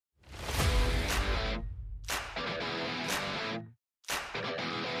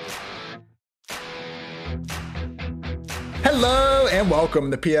Hello and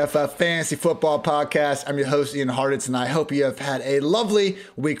welcome to PFF Fantasy Football Podcast. I'm your host, Ian Hartitz, and I hope you have had a lovely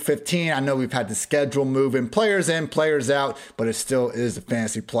Week 15. I know we've had the schedule moving, players in, players out, but it still is the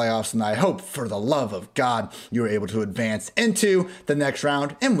fantasy playoffs, and I hope, for the love of God, you are able to advance into the next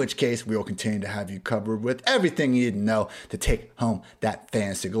round, in which case we will continue to have you covered with everything you need to know to take home that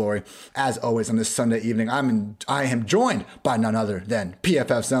fantasy glory. As always, on this Sunday evening, I am joined by none other than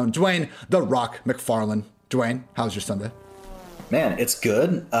PFF's own Dwayne "The Rock" McFarland. Dwayne, how's your Sunday? Man, it's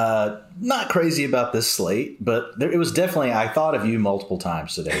good. Not crazy about this slate, but it was definitely, I thought of you multiple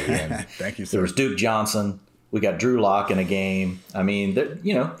times today. Thank you, sir. There was Duke Johnson. We got Drew Lock in a game. I mean, there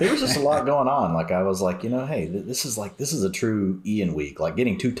was just a lot going on. Like, I was like, hey, this is a true Ian week. Like,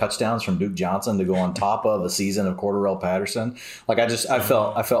 getting 2 touchdowns from Duke Johnson to go on top of a season of Cordarrelle Patterson. Like, I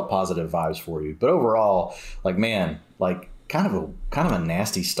felt positive vibes for you. But overall, like, man, like, kind of a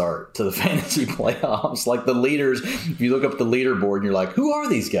nasty start to the fantasy playoffs. Like, the leaders, if you look up the leaderboard and you're like, who are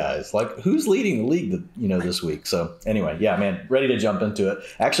these guys? Like, who's leading the league, this week? So anyway, yeah, man, ready to jump into it.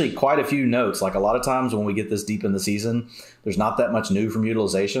 Actually, quite a few notes. Like, a lot of times when we get this deep in the season, there's not that much new from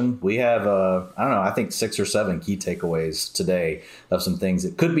utilization. We have, I think 6 or 7 key takeaways today of some things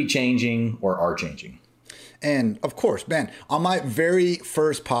that could be changing or are changing. And of course, man, on my very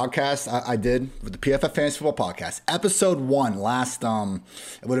first podcast I did with the PFF Fantasy Football Podcast, episode 1 last,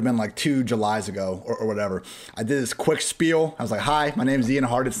 it would have been like 2 Julys ago or whatever. I did this quick spiel. I was like, hi, my name is Ian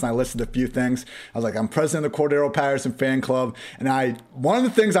Hartitz, and I listed a few things. I was like, I'm president of the Cordarrelle Patterson fan club. And one of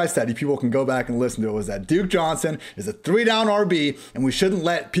the things I said, if people can go back and listen to it, was that Duke Johnson is a 3-down RB, and we shouldn't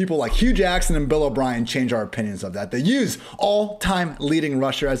let people like Hugh Jackson and Bill O'Brien change our opinions of that. The U's all-time leading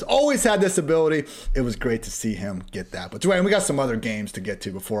rusher has always had this ability. It was great to see him get that. But Dwayne, we got some other games to get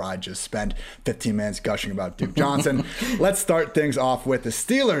to before I just spend 15 minutes gushing about Duke Johnson. Let's start things off with the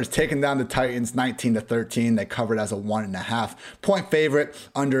Steelers taking down the Titans 19-13. They covered as a 1.5 point favorite,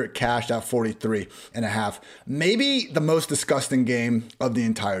 under cashed at 43.5. Maybe the most disgusting game of the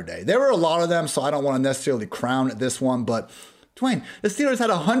entire day. There were a lot of them, so I don't want to necessarily crown this one, but Dwayne, the Steelers had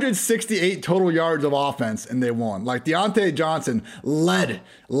 168 total yards of offense, and they won. Like, Deontay Johnson led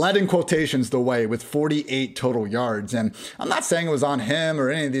in quotations the way with 48 total yards. And I'm not saying it was on him or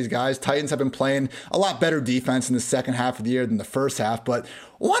any of these guys. Titans have been playing a lot better defense in the second half of the year than the first half, but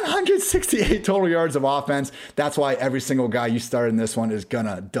 168 total yards of offense. That's why every single guy you start in this one is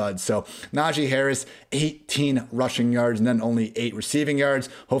gonna dud. So Najee Harris, 18 rushing yards and then only 8 receiving yards.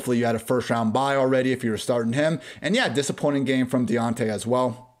 Hopefully you had a first round bye already if you were starting him. And yeah, disappointing game from Deontay as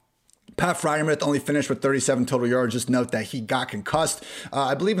well. Pat Freiermuth only finished with 37 total yards. Just note that he got concussed,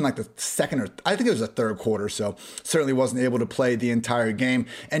 I believe in like the I think it was the third quarter, so certainly wasn't able to play the entire game.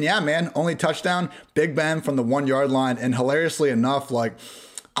 And yeah, man, only touchdown, Big Ben from the 1 yard line. And hilariously enough, like,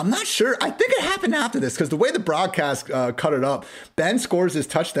 I'm not sure. I think it happened after this because the way the broadcast cut it up, Ben scores his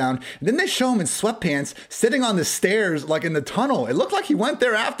touchdown, and then they show him in sweatpants sitting on the stairs like in the tunnel. It looked like he went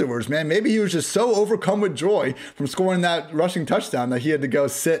there afterwards, man. Maybe he was just so overcome with joy from scoring that rushing touchdown that he had to go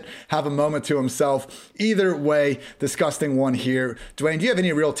sit, have a moment to himself. Either way, disgusting one here. Dwayne, do you have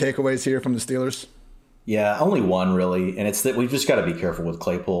any real takeaways here from the Steelers? Yeah, only one really, and it's that we've just got to be careful with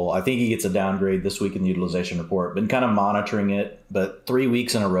Claypool. I think he gets a downgrade this week in the utilization report. Been kind of monitoring it, but 3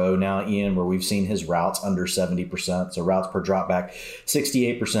 weeks in a row now, Ian, where we've seen his routes under 70%. So routes per dropback,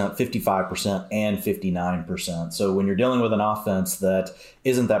 68%, 55%, and 59%. So when you're dealing with an offense that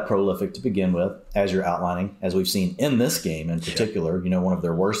isn't that prolific to begin with, as you're outlining, as we've seen in this game in particular, one of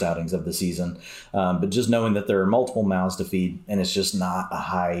their worst outings of the season. But just knowing that there are multiple mouths to feed, and it's just not a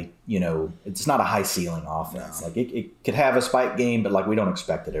high, it's not a high ceiling offense. No. Like it could have a spike game, but like we don't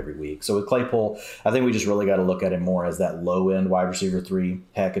expect it every week. So with Claypool, I think we just really got to look at him more as that low end wide receiver 3.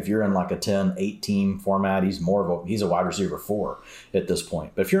 Heck, if you're in like a 10-8 team format, he's a wide receiver 4 at this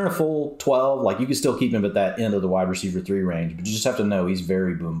point. But if you're in a full 12, like you can still keep him at that end of the wide receiver 3 range, but you just have to know he's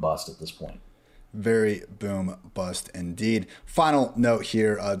very boom bust at this point. Very boom bust indeed. Final note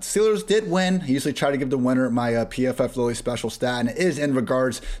here. Steelers did win. I usually try to give the winner my PFF Lily special stat, and it is in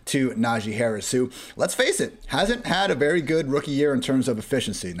regards to Najee Harris, who, let's face it, hasn't had a very good rookie year in terms of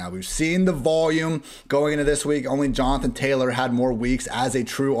efficiency. Now, we've seen the volume going into this week. Only Jonathan Taylor had more weeks as a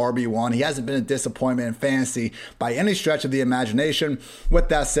true RB1. He hasn't been a disappointment in fantasy by any stretch of the imagination. With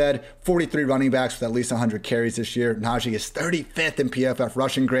that said, 43 running backs with at least 100 carries this year. Najee is 35th in PFF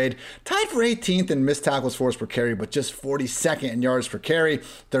rushing grade, tied for 18th 15th in missed tackles forced per carry, but just 42nd in yards per carry,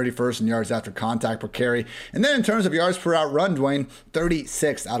 31st in yards after contact per carry. And then in terms of yards per out run, Dwayne,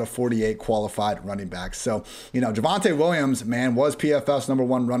 36 out of 48 qualified running backs. So, Javonte Williams, man, was PFF's number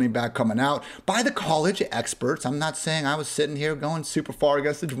one running back coming out by the college experts. I'm not saying I was sitting here going super far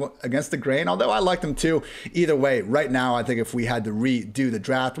against the grain, although I liked him too. Either way, right now, I think if we had to redo the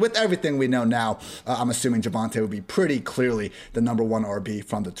draft with everything we know now, I'm assuming Javonte would be pretty clearly the number one RB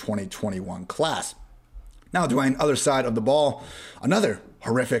from the 2021 class. Now, Dwayne, other side of the ball, another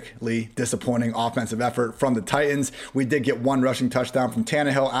horrifically disappointing offensive effort from the Titans. We did get one rushing touchdown from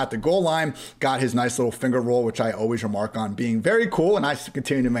Tannehill at the goal line, got his nice little finger roll, which I always remark on being very cool, and I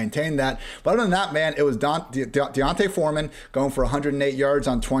continue to maintain that. But other than that, man, it was D'Onta Foreman going for 108 yards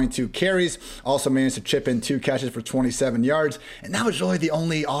on 22 carries, also managed to chip in 2 catches for 27 yards, and that was really the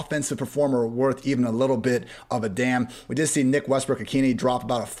only offensive performer worth even a little bit of a damn. We did see Nick Westbrook-Ikhine drop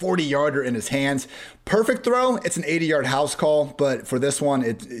about a 40-yarder in his hands. Perfect throw. It's an 80-yard house call, but for this one,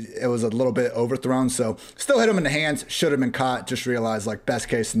 it was a little bit overthrown, so still hit him in the hands, should have been caught. Just realized, best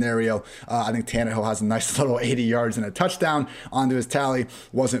case scenario, I think Tannehill has a nice little 80 yards and a touchdown onto his tally.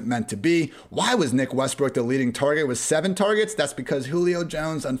 Wasn't meant to be. Why was Nick Westbrook the leading target with 7 targets? That's because Julio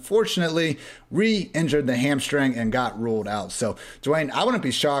Jones, unfortunately, re-injured the hamstring and got ruled out. So, Dwayne, I wouldn't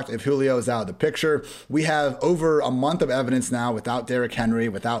be shocked if Julio is out of the picture. We have over a month of evidence now without Derrick Henry,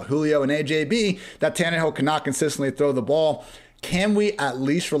 without Julio and AJB, that Tannehill cannot consistently throw the ball. Can we at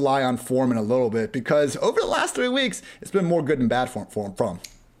least rely on Foreman a little bit? Because over the last 3 weeks, it's been more good and bad for him.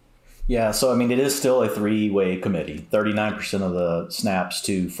 Yeah, so it is still a 3-way committee. 39% of the snaps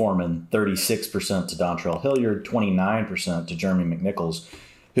to Foreman, 36% to Dontrell Hilliard, 29% to Jeremy McNichols,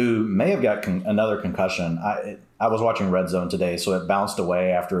 who may have got another concussion. I was watching Red Zone today, so it bounced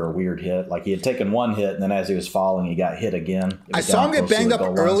away after a weird hit. He had taken one hit, and then as he was falling, he got hit again. I saw him get banged up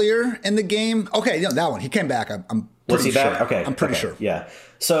earlier in the game. Okay, that one. He came back. I'm was he back? Sure. Okay. I'm pretty sure. Yeah.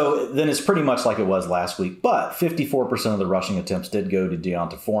 So then it's pretty much like it was last week. But 54% of the rushing attempts did go to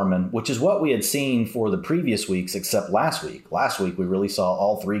D'Onta Foreman, which is what we had seen for the previous weeks, except last week. Last week, we really saw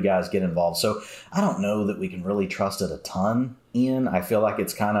all 3 guys get involved. So I don't know that we can really trust it a ton. Ian, I feel like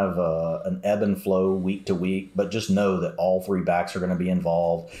it's kind of an ebb and flow week to week, but just know that all 3 backs are going to be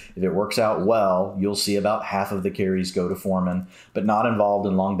involved. If it works out well, you'll see about half of the carries go to Foreman, but not involved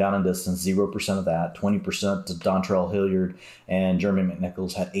in long down and distance, 0% of that, 20% to Dontrell Hilliard, and Jeremy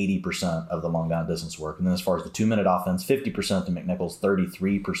McNichols had 80% of the long down distance work. And then as far as the 2-minute offense, 50% to McNichols,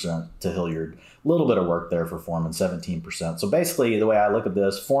 33% to Hilliard. A little bit of work there for Foreman, 17%. So basically, the way I look at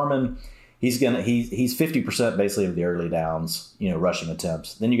this, Foreman, he's 50% basically of the early downs, rushing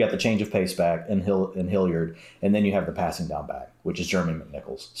attempts. Then you got the change of pace back in Hilliard, and then you have the passing down back, which is Jeremy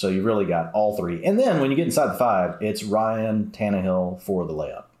McNichols. So you really got all 3. And then when you get inside the 5, it's Ryan Tannehill for the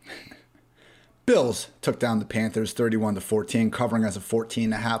layup. Bills took down the Panthers 31-14, covering as a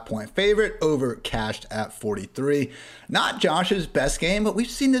 14.5-point favorite, over cashed at 43. Not Josh's best game, but we've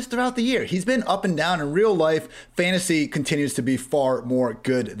seen this throughout the year. He's been up and down in real life. Fantasy continues to be far more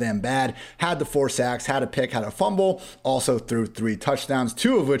good than bad. Had the 4 sacks, had a pick, had a fumble, also threw 3 touchdowns,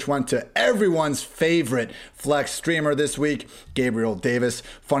 2 of which went to everyone's favorite flex streamer this week, Gabriel Davis.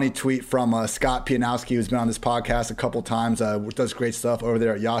 Funny tweet from Scott Pianowski, who's been on this podcast a couple times, does great stuff over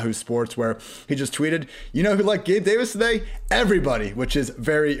there at Yahoo Sports, where he just tweeted, you know who liked Gabe Davis today? Everybody, which is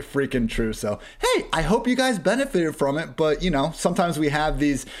very freaking true. So, hey, I hope you guys benefited from it. But, sometimes we have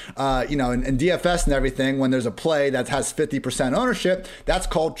these, in DFS and everything, when there's a play that has 50% ownership, that's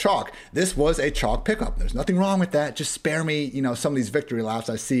called chalk. This was a chalk pickup. There's nothing wrong with that. Just spare me, some of these victory laps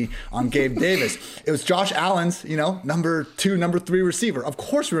I see on Gabe Davis. It was Josh Allen's, number 2, number 3 receiver. Of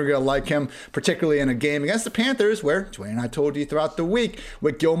course we were going to like him, particularly in a game against the Panthers, where Dwayne and I told you throughout the week,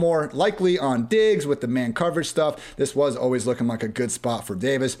 with Gilmore likely on Diggs, with the man coverage stuff, this was always looking like a good spot for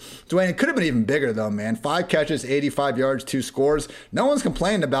Davis. Dwayne, it could have been even bigger though, man. 5 catches, 85 yards, 2 scores. No one's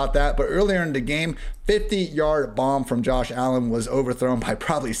complaining about that, but earlier in the game, 50-yard bomb from Josh Allen was overthrown by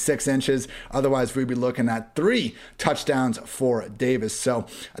probably 6 inches. Otherwise, we'd be looking at 3 touchdowns for Davis. So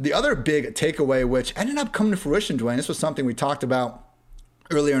the other big takeaway, which ended up coming to fruition, Dwayne, this was something we talked about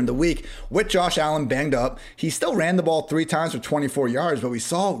earlier in the week, with Josh Allen banged up. He still ran the ball 3 times for 24 yards, but we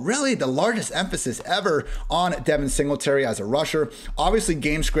saw really the largest emphasis ever on Devin Singletary as a rusher. Obviously,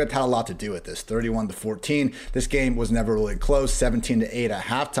 game script had a lot to do with this. 31-14. This game was never really close, 17-8 at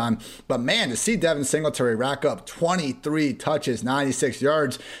halftime. But man, to see Devin Singletary rack up 23 touches, 96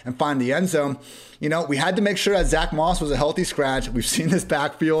 yards, and find the end zone, we had to make sure that Zach Moss was a healthy scratch. We've seen this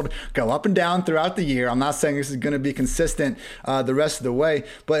backfield go up and down throughout the year. I'm not saying this is going to be consistent the rest of the way,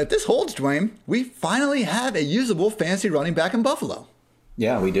 but if this holds, Dwayne, we finally have a usable fantasy running back in Buffalo.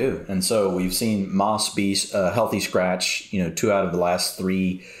 Yeah, we do. And so we've seen Moss be a healthy scratch, 2 out of the last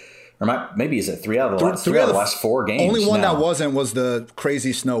 3, or maybe is it 3 out of the last 4 games? Only one that wasn't was the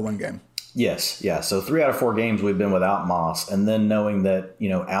crazy snow wind game. Yes, yeah. So 3 out of 4 games we've been without Moss, and then knowing that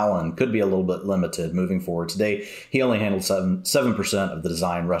Allen could be a little bit limited moving forward. Today he only handled 7% of the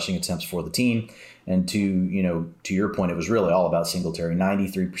design rushing attempts for the team. And to your point, it was really all about Singletary.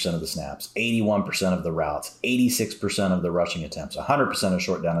 93% of the snaps, 81% of the routes, 86% of the rushing attempts, 100% of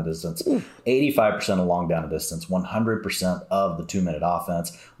short down a distance, 85% of long down a distance, 100% of the 2-minute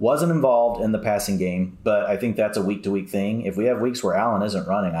offense. Wasn't involved in the passing game, but I think that's a week-to-week thing. If we have weeks where Allen isn't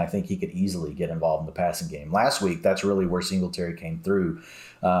running, I think he could easily get involved in the passing game. Last week, that's really where Singletary came through.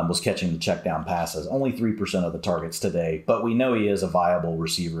 Was catching the check down passes. Only 3% of the targets today, but we know he is a viable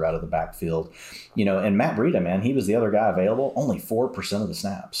receiver out of the backfield. And Matt Breida, man, he was the other guy available. Only 4% of the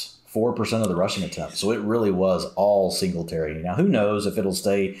snaps, 4% of the rushing attempts. So it really was all Singletary. Now, who knows if it'll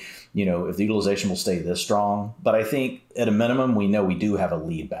stay, if the utilization will stay this strong. But I think at a minimum, we know we do have a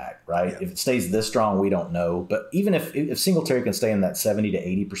lead back, right? Yeah. If it stays this strong, we don't know. But even if Singletary can stay in that 70 to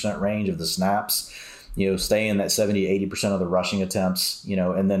 80% range of the snaps, stay in that 70 to 80% of the rushing attempts,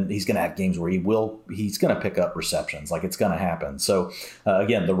 and then he's going to have games where he's going to pick up receptions. Like, it's going to happen. So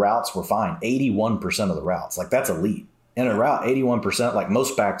again, the routes were fine. 81% of the routes, like, that's elite. In a route, 81%, like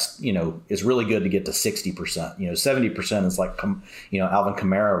most backs, is really good to get to 60%. 70% is like, Alvin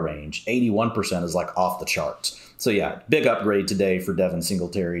Kamara range. 81% is like off the charts. So yeah, big upgrade today for Devin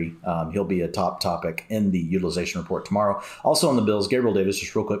Singletary. He'll be a top topic in the utilization report tomorrow. Also on the Bills, Gabriel Davis,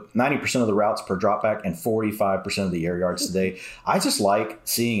 just real quick, 90% of the routes per dropback and 45% of the air yards today. I just like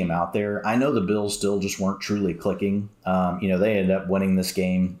seeing him out there. I know the Bills still just weren't truly clicking. They ended up winning this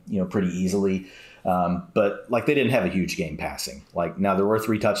game, pretty easily. But like, they didn't have a huge game passing. Like, now there were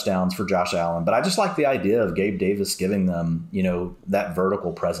 3 touchdowns for Josh Allen, but I just like the idea of Gabe Davis giving them, that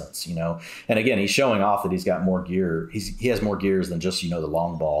vertical presence, and again, he's showing off that he's got more gear. He has more gears than just, the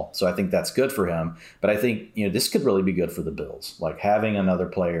long ball. So I think that's good for him. But I think, this could really be good for the Bills, like having another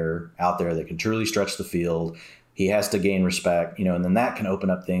player out there that can truly stretch the field. He has to gain respect, and then that can open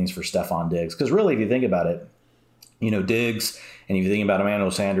up things for Stephon Diggs. Because really, if you think about it, Diggs, and if you think about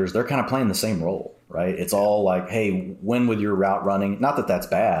Emmanuel Sanders, they're kind of playing the same role, right? It's all like, hey, win with your route running. Not that that's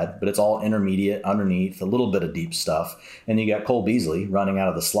bad, but it's all intermediate, underneath, a little bit of deep stuff. And you got Cole Beasley running out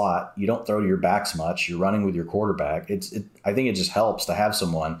of the slot. You don't throw to your backs much. You're running with your quarterback. I think it just helps to have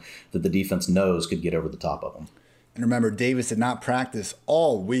someone that the defense knows could get over the top of them. And remember, Davis did not practice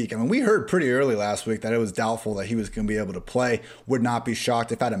all week. I mean, we heard pretty early last week that it was doubtful that he was going to be able to play. Would not be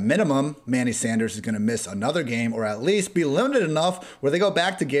shocked if at a minimum, Manny Sanders is going to miss another game, or at least be limited enough where they go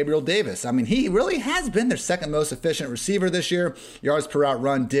back to Gabriel Davis. I mean, he really has been their second most efficient receiver this year. Yards per route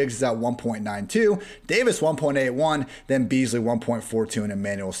run, Diggs is at 1.92, Davis 1.81, then Beasley 1.42, and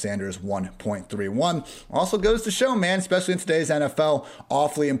Emmanuel Sanders 1.31. Also goes to show, man, especially in today's NFL,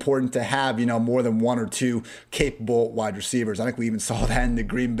 awfully important to have, more than 1 or 2 capable wide receivers. I think we even saw that in the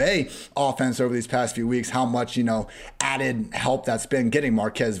Green Bay offense over these past few weeks, how much, added help that's been getting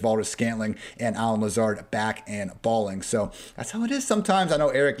Marquez Valdes-Scantling and Allen Lazard back and balling. So that's how it is sometimes. I know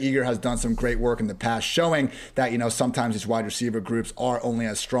Eric Eager has done some great work in the past showing that, sometimes these wide receiver groups are only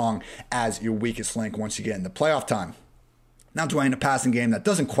as strong as your weakest link once you get into playoff time. Now, Dwayne, a passing game that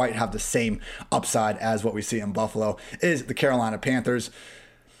doesn't quite have the same upside as what we see in Buffalo is the Carolina Panthers.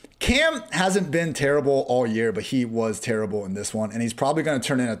 Cam hasn't been terrible all year, but he was terrible in this one, and he's probably going to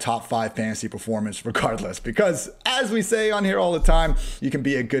turn in a top 5 fantasy performance regardless, because as we say on here all the time, you can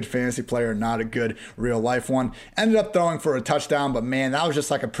be a good fantasy player, not a good real life one. Ended up throwing for a touchdown, but man, that was just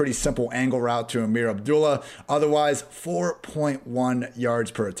like a pretty simple angle route to Amir Abdullah. Otherwise, 4.1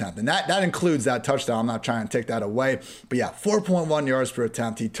 yards per attempt, and that includes that touchdown. I'm not trying to take that away, but yeah, 4.1 yards per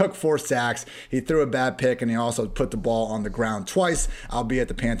attempt. He took 4 sacks, he threw a bad pick, and he also put the ball on the ground twice, albeit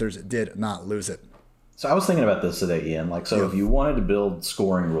the Panthers did not lose it. So I was thinking about this today, Ian. If you wanted to build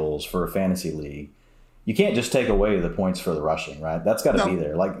scoring rules for a fantasy league, you can't just take away the points for the rushing, right? That's got to be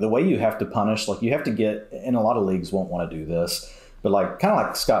there. Like, the way you have to punish, you have to get, and a lot of leagues won't want to do this, but kind of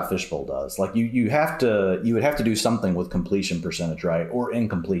like Scott Fishbowl does. You would have to do something with completion percentage, right? Or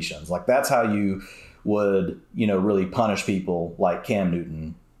incompletions. That's how you would, really punish people like Cam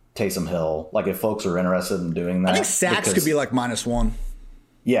Newton, Taysom Hill. If folks are interested in doing that. I think sacks could be -1.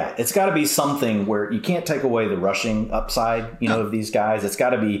 Yeah, it's got to be something where you can't take away the rushing upside, of these guys. It's got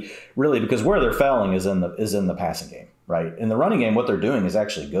to be really, because where they're failing is in the passing game, right? In the running game, what they're doing is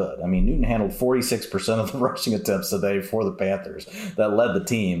actually good. I mean, Newton handled 46% of the rushing attempts today for the Panthers. That led the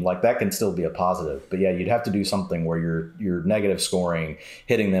team. That can still be a positive. But yeah, you'd have to do something where you're negative scoring,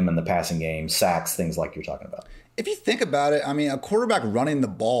 hitting them in the passing game, sacks, things like you're talking about. if you think about it, I mean, a quarterback running the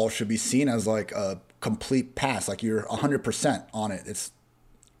ball should be seen as like a complete pass, like you're 100% on it. It's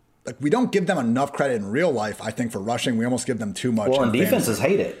like we don't give them enough credit in real life, I think, for rushing. We almost give them too much. Well, and defenses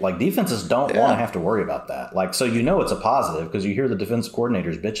hate it. Like, defenses don't want to have to worry about that. Like, so it's a positive because you hear the defense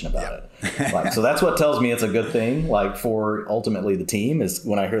coordinators bitching about it. Like, so that's what tells me it's a good thing. Like, for ultimately the team is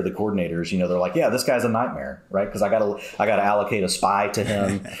when I hear the coordinators, they're like, yeah, this guy's a nightmare, right? Because I gotta allocate a spy to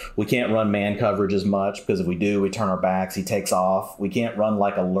him. We can't run man coverage as much because if we do, we turn our backs. He takes off. We can't run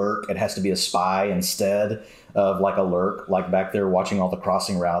like a lurk. It has to be a spy instead of like a lurk, like back there watching all the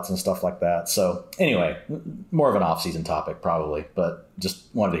crossing routes and stuff like that. So anyway, more of an off-season topic probably, but just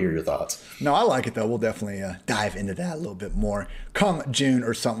wanted to hear your thoughts. No, I like it though. We'll definitely dive into that a little bit more come June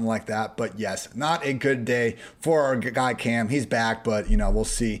or something like that. But yes, not a good day for our guy Cam. He's back, but we'll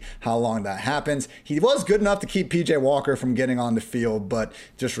see how long that happens. He was good enough to keep PJ Walker from getting on the field, but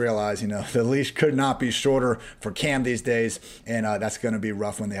just realize, the leash could not be shorter for Cam these days, and that's going to be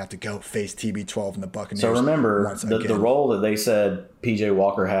rough when they have to go face TB12 and the Buccaneers. So remember, the role that they said PJ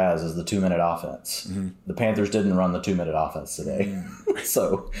Walker has is the 2-minute offense. Mm-hmm. The Panthers didn't run the 2-minute offense today.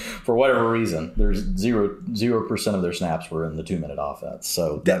 So for whatever reason, there's 0% of their snaps were in the 2-minute offense.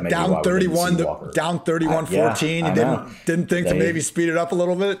 So that may be why we didn't see Walker. Down 31-14. You didn't think to maybe speed it up a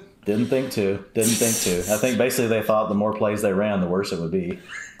little bit? Didn't think to. I think basically they thought the more plays they ran, the worse it would be.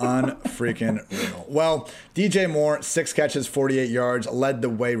 Unfreaking real. Well, DJ Moore, 6 catches, 48 yards, led the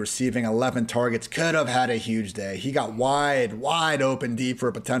way receiving 11 targets. Could have had a huge day. He got wide open deep for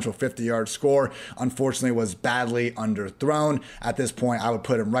a potential 50-yard score. Unfortunately, was badly underthrown. At this point, I would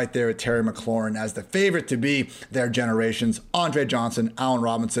put him right there with Terry McLaurin as the favorite to be their generation's Andre Johnson, Allen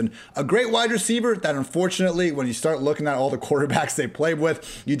Robinson. A great wide receiver that unfortunately, when you start looking at all the quarterbacks they played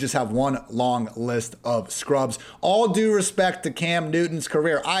with, you just have one long list of scrubs. All due respect to Cam Newton's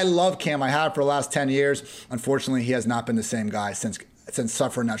career. I love Cam. I have for the last 10 years. Unfortunately, he has not been the same guy since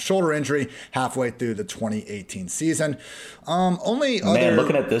suffering that shoulder injury halfway through the 2018 season.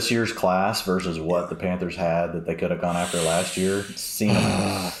 Looking at this year's class versus what the Panthers had that they could have gone after last year, that's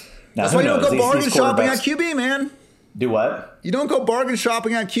why you don't go bargain shopping at QB, man. Do what? You don't go bargain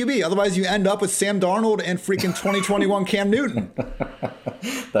shopping at QB. Otherwise, you end up with Sam Darnold and freaking 2021 Cam Newton.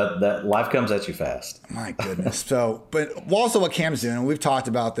 That life comes at you fast. My goodness. So, but also what Cam's doing, and we've talked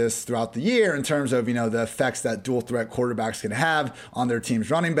about this throughout the year in terms of, the effects that dual threat quarterbacks can have on their team's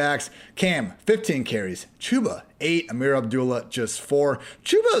running backs. Cam, 15 carries. Chuba, 8. Amir Abdullah, just 4.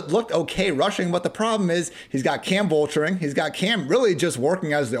 Chuba looked okay rushing, but the problem is he's got Cam vulturing. He's got Cam really just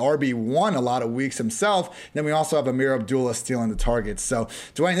working as the RB1 a lot of weeks himself. Then we also have Amir Abdullah stealing the targets. So,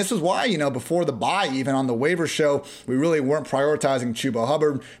 Dwayne, this is why, before the bye, even on the waiver show, we really weren't prioritizing Chuba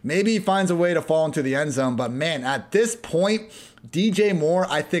Hubbard. Maybe he finds a way to fall into the end zone, but man, at this point, DJ Moore,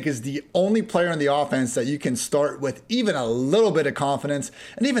 I think, is the only player in the offense that you can start with even a little bit of confidence.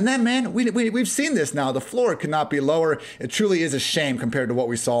 And even then, man, we've seen this now. The floor could not be lower. It truly is a shame compared to what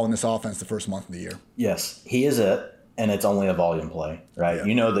we saw in this offense the first month of the year. Yes, he is it. And it's only a volume play, right? Yeah.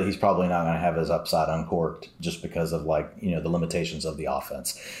 You know that he's probably not going to have his upside uncorked just because of the limitations of the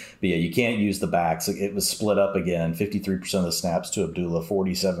offense. But yeah, you can't use the backs. It was split up again, 53% of the snaps to Abdullah,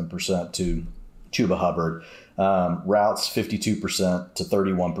 47% to Chuba Hubbard. Routes 52% to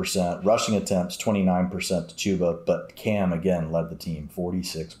 31%. Rushing attempts 29% to Chuba, but Cam again led the team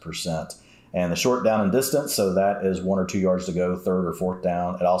 46%. And the short down and distance, so that is 1 or 2 yards to go, third or fourth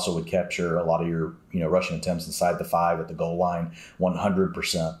down. It also would capture a lot of your rushing attempts inside the 5 at the goal line.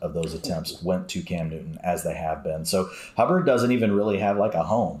 100% of those attempts went to Cam Newton, as they have been. So Hubbard doesn't even really have like a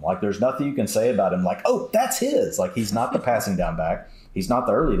home. Like there's nothing you can say about him like, oh, that's his. Like he's not the passing down back. He's not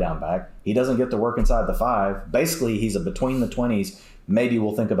the early down back. He doesn't get to work inside the 5. Basically, he's a between the 20s. Maybe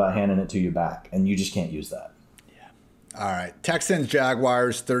we'll think about handing it to you back, and you just can't use that. All right, Texans,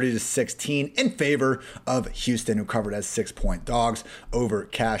 Jaguars, 30-16 in favor of Houston, who covered as 6-point dogs, over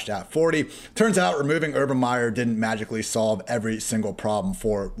cashed at 40. Turns out removing Urban Meyer didn't magically solve every single problem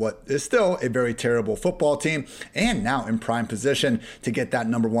for what is still a very terrible football team, and now in prime position to get that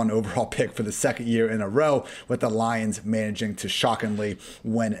number 1 overall pick for the second year in a row, with the Lions managing to shockingly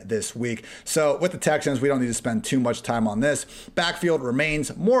win this week. So with the Texans, we don't need to spend too much time on this. Backfield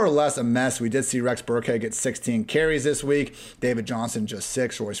remains more or less a mess. We did see Rex Burkhead get 16 carries this week. David Johnson just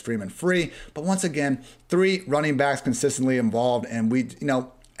 6, Royce Freeman free. But once again, 3 running backs consistently involved. And we,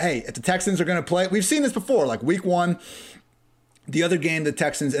 hey, if the Texans are going to play, we've seen this before, like week 1, The other game the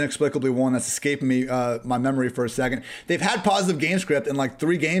Texans inexplicably won, that's escaping me my memory for a second. They've had positive game script in like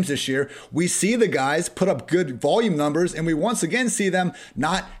 3 games this year. We see the guys put up good volume numbers, and we once again see them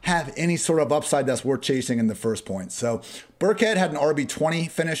not have any sort of upside that's worth chasing in the first point. So Burkhead had an RB20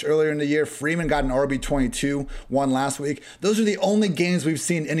 finish earlier in the year. Freeman got an RB22 one last week. Those are the only games we've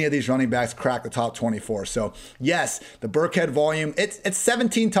seen any of these running backs crack the top 24. So yes, the Burkhead volume, it's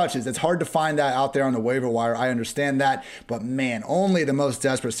 17 touches. It's hard to find that out there on the waiver wire. I understand that. But man, only the most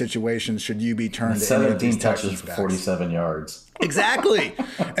desperate situations should you be turned to any of these 17 touches for 47 yards. Exactly.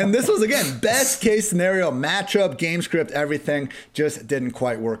 And this was, again, best case scenario, matchup, game script, everything just didn't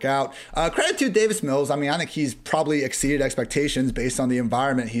quite work out. Credit to Davis Mills. I mean, I think he's probably exceeded expectations based on the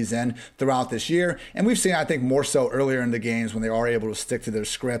environment he's in throughout this year. And we've seen, I think, more so earlier in the games when they are able to stick to their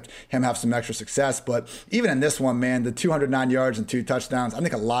script, him have some extra success. But even in this one, man, the 209 yards and 2 touchdowns, I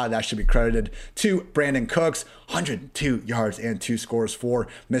think a lot of that should be credited to Brandon Cooks. 102 yards and 2 scores for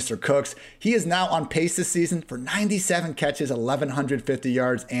Mr. Cooks. He is now on pace this season for 97 catches, 1,150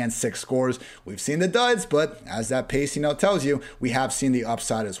 yards, and 6 scores. We've seen the duds, but as that pace, tells you, we have seen the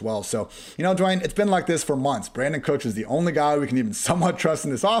upside as well. So, Dwayne, it's been like this for months. Brandon Cooks is the only guy we can even somewhat trust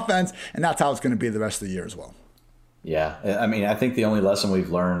in this offense, and that's how it's going to be the rest of the year as well. Yeah, I mean, I think the only lesson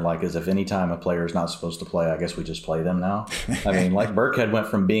we've learned, is if any time a player is not supposed to play, I guess we just play them now. I mean, Burkhead went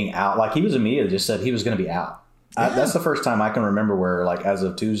from being out, he was immediately just said he was going to be out. Yeah. That's the first time I can remember where, as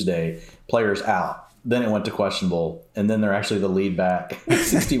of Tuesday, players out. Then it went to questionable, and then they're actually the lead back,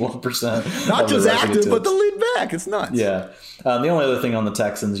 61%. Not just active, but the lead back. It's nuts. Yeah. The only other thing on the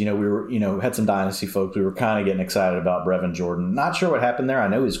Texans, we were, had some dynasty folks. We were kind of getting excited about Brevin Jordan. Not sure what happened there. I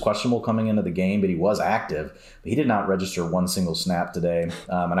know he was questionable coming into the game, but he was active. But he did not register one single snap today.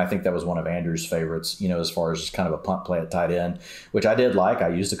 And I think that was one of Andrew's favorites, as far as just kind of a punt play at tight end, which I did like. I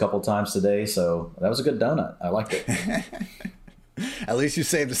used a couple times today. So that was a good donut. I liked it. At least you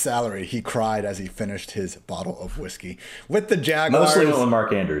saved the salary. He cried as he finished his bottle of whiskey. With the Jaguars. Mostly went with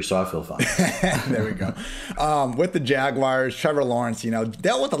Mark Andrews, so I feel fine. There we go. With the Jaguars, Trevor Lawrence,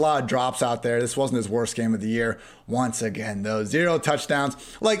 dealt with a lot of drops out there. This wasn't his worst game of the year. Once again, though, 0 touchdowns.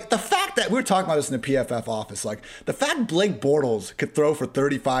 The fact that we were talking about this in the PFF office, the fact Blake Bortles could throw for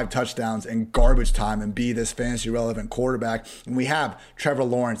 35 touchdowns in garbage time and be this fantasy relevant quarterback, and we have Trevor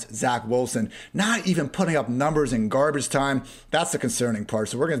Lawrence, Zach Wilson, not even putting up numbers in garbage time, that's the concerning part.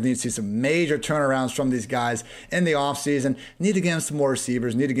 So we're going to need to see some major turnarounds from these guys in the offseason. Need to get them some more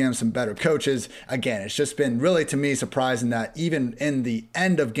receivers, need to get them some better coaches. Again, it's just been really, to me, surprising that even in the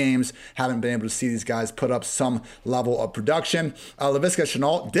end of games, haven't been able to see these guys put up some level of production. Laviska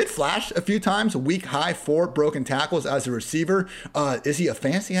Shenault did flash a few times, week high 4 broken tackles as a receiver. Is he a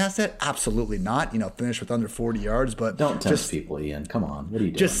fantasy asset? Absolutely not. Finished with under 40 yards, but don't tempt people, Ian. Come on, what are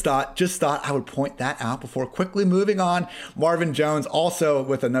you doing? Just thought I would point that out before quickly moving on. Marvin Jones also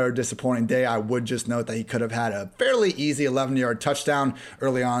with another disappointing day. I would just note that he could have had a fairly easy 11-yard touchdown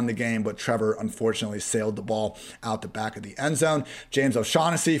early on in the game, but Trevor unfortunately sailed the ball out the back of the end zone. James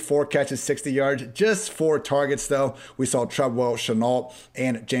O'Shaughnessy, 4 catches, 60 yards, just 4 targets though. We saw Treadwell, Shenault,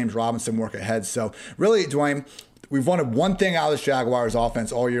 and James Robinson work ahead. So really, Dwayne, we've wanted one thing out of this Jaguars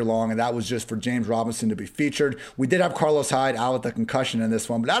offense all year long, and that was just for James Robinson to be featured. We did have Carlos Hyde out with the concussion in this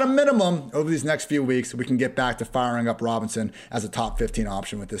one, but at a minimum, over these next few weeks, we can get back to firing up Robinson as a top 15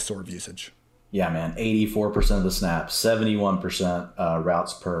 option with this sort of usage. Yeah, man, 84% of the snaps, 71%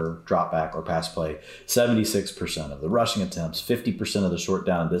 routes per drop back or pass play, 76% of the rushing attempts, 50% of the short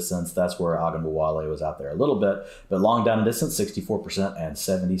down and distance. That's where Ogunbowale was out there a little bit. But long down and distance, 64% and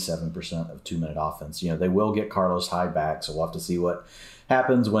 77% of 2-minute offense. They will get Carlos Hyde back, so we'll have to see what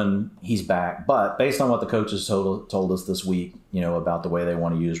happens when he's back. But based on what the coaches told us this week, about the way they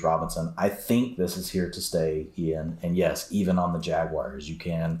want to use Robinson, I think this is here to stay, Ian. And yes, even on the Jaguars, you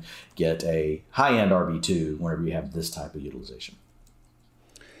can get a high-end RB2 whenever you have this type of utilization.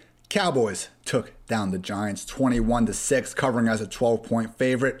 Cowboys took down the Giants 21-6, covering as a 12-point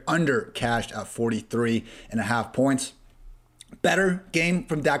favorite, under cashed at 43.5 points. Better game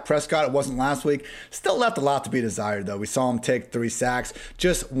from Dak Prescott. It wasn't last week. Still left a lot to be desired, though. We saw him take 3 sacks,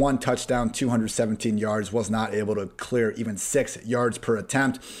 just 1 touchdown, 217 yards, was not able to clear even 6 yards per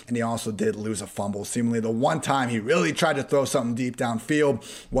attempt, and he also did lose a fumble. Seemingly the one time he really tried to throw something deep downfield,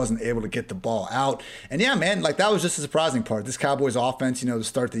 wasn't able to get the ball out. And yeah, man, that was just a surprising part. This Cowboys offense, to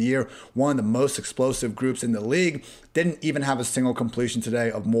start the year, one of the most explosive groups in the league, didn't even have a single completion today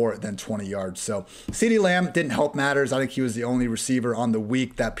of more than 20 yards. So CeeDee Lamb didn't help matters. I think he was the only only receiver on the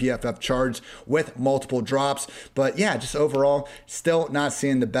week that PFF charged with multiple drops. But yeah, just overall, still not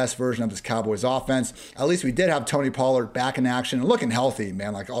seeing the best version of this Cowboys offense. At least we did have Tony Pollard back in action and looking healthy,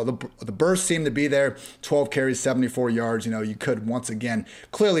 man. Like, all the bursts seem to be there. 12 carries, 74 yards. You could once again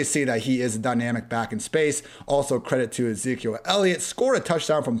clearly see that he is a dynamic back in space. Also, credit to Ezekiel Elliott, scored a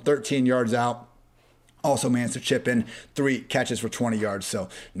touchdown from 13 yards out. Also managed to chip in 3 catches for 20 yards. So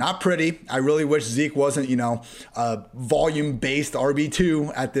not pretty. I really wish Zeke wasn't, a volume-based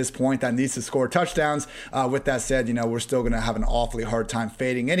RB2 at this point that needs to score touchdowns. With that said, we're still going to have an awfully hard time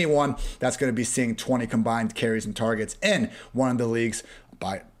fading anyone that's going to be seeing 20 combined carries and targets in one of the leagues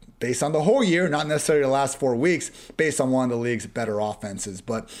based on the whole year, not necessarily the last 4 weeks, based on one of the league's better offenses.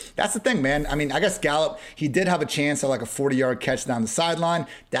 But that's the thing, man. I mean, I guess Gallup, he did have a chance at like a 40-yard catch down the sideline.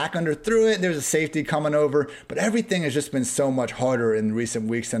 Dak underthrew it. There's a safety coming over. But everything has just been so much harder in recent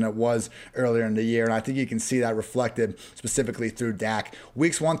weeks than it was earlier in the year. And I think you can see that reflected specifically through Dak.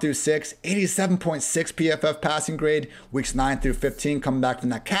 Weeks 1 through 6, 87.6 PFF passing grade. Weeks 9 through 15, coming back from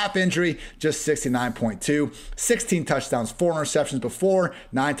that calf injury, just 69.2. 16 touchdowns, 4 interceptions before,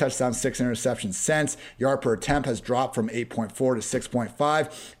 9 touchdowns, 6 interceptions since. Yard per attempt has dropped from 8.4 to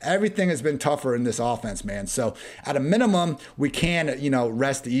 6.5. Everything has been tougher in this offense, man. So at a minimum, we can,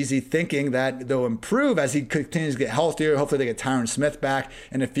 rest easy thinking that they'll improve as he continues to get healthier. Hopefully they get Tyron Smith back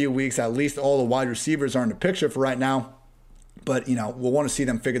in a few weeks. At least all the wide receivers are in the picture for right now. But, we'll want to see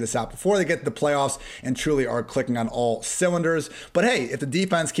them figure this out before they get to the playoffs and truly are clicking on all cylinders. But hey, if the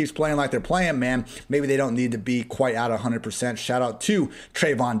defense keeps playing like they're playing, man, maybe they don't need to be quite at 100%. Shout out to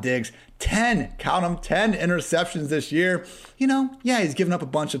Trayvon Diggs. 10 interceptions this year. He's given up a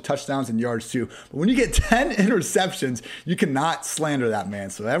bunch of touchdowns and yards too. But when you get 10 interceptions, you cannot slander that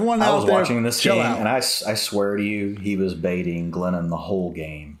man. So everyone out there, watching this game, out. And I swear to you, he was baiting Glennon the whole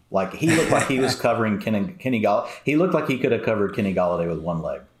game. Like, he looked like he was covering Kenny Galladay. He looked like he could have covered Kenny Galladay with one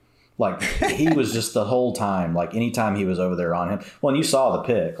leg. Like, he was just the whole time, like, anytime he was over there on him. Well, and you saw the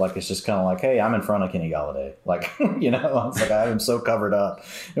pick. Like, it's just kind of like, hey, I'm in front of Kenny Galladay. Like, it's like, I have him so covered up.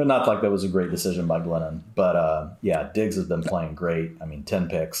 Not like that was a great decision by Glennon. But, Diggs has been playing great. I mean, 10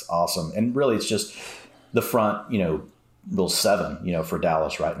 picks, awesome. And really, it's just the front, Bill 7, for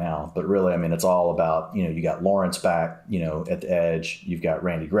Dallas right now. But really, I mean, it's all about, you got Lawrence back, at the edge, you've got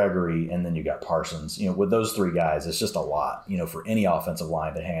Randy Gregory, and then you got Parsons. With those 3 guys, it's just a lot, for any offensive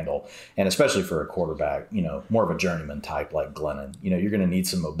line to handle. And especially for a quarterback, more of a journeyman type like Glennon. You're going to need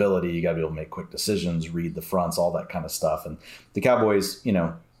some mobility. You got to be able to make quick decisions, read the fronts, all that kind of stuff. And the Cowboys,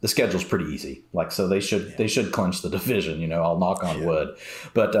 the schedule's pretty easy. Like, so they should clinch the division, I'll knock on wood.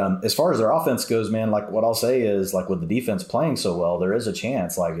 But as far as their offense goes, man, like, what I'll say is, like, with the defense playing so well, there is a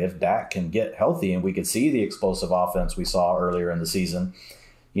chance, like, if Dak can get healthy and we could see the explosive offense we saw earlier in the season,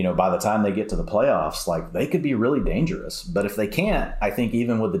 by the time they get to the playoffs, like, they could be really dangerous. But if they can't, I think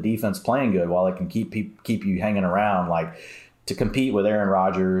even with the defense playing good, while it can keep you hanging around, like, to compete with Aaron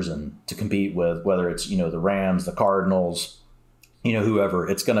Rodgers and to compete with whether it's, the Rams, the Cardinals, whoever,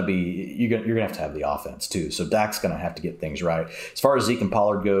 it's going to be, you're going to have the offense too. So Dak's going to have to get things right. As far as Zeke and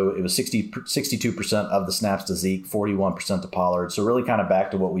Pollard go, it was 62% of the snaps to Zeke, 41% to Pollard. So really kind of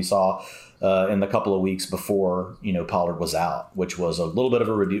back to what we saw in the couple of weeks before, Pollard was out, which was a little bit of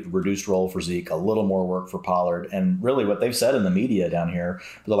a reduced role for Zeke, a little more work for Pollard. And really what they've said in the media down here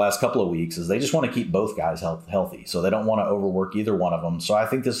for the last couple of weeks is they just want to keep both guys healthy. So they don't want to overwork either one of them. So I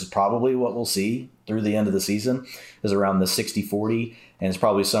think this is probably what we'll see through the end of the season, is around the 60-40. And it's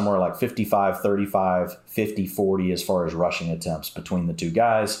probably somewhere like 55-35, 50-40 as far as rushing attempts between the two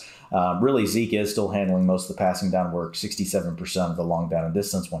guys. Really, Zeke is still handling most of the passing down work, 67% of the long down and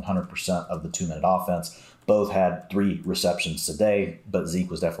distance, 100% of the 2-minute offense. Both had 3 receptions today, but Zeke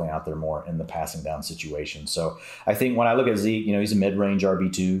was definitely out there more in the passing down situation. So I think when I look at Zeke, he's a mid-range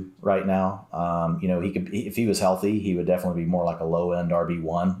RB2 right now. He could, if he was healthy, he would definitely be more like a low-end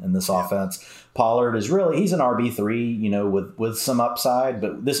RB1 in this offense. Pollard is really, he's an RB3, with some upside,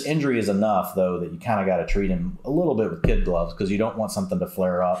 but this injury is enough, though, that you kind of got to treat him a little bit with kid gloves because you don't want something to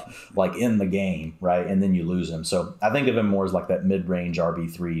flare up like in the game, right? And then you lose him. So I think of him more as like that mid-range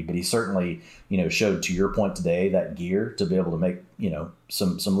RB3, but he certainly, showed, to your point today, that gear to be able to make,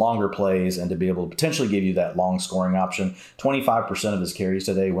 some longer plays and to be able to potentially give you that long scoring option. 25% of his carries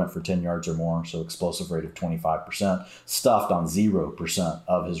today went for 10 yards or more, so explosive rate of 25%. Stuffed on 0%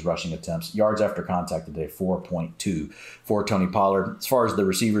 of his rushing attempts. Yards after contact today, 4.2 for Tony Pollard. As far as the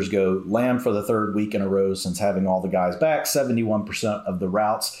receivers go, Lamb for the 3rd week in a row since having all the guys back, 71% of the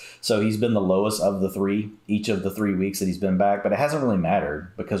routes. So he's been the lowest of the 3, each of the 3 weeks that he's been back, but it hasn't really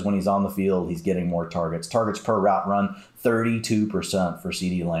mattered because when he's on the field, he's getting more targets. targets. Targets per route run, 32% for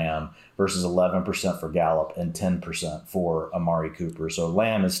CeeDee Lamb versus 11% for Gallup and 10% for Amari Cooper. So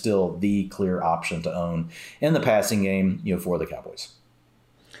Lamb is still the clear option to own in the passing game, for the Cowboys.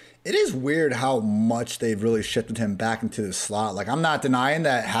 It is weird how much they've really shifted him back into the slot. Like, I'm not denying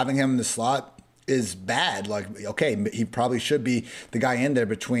that having him in the slot is bad. Like, okay, he probably should be the guy in there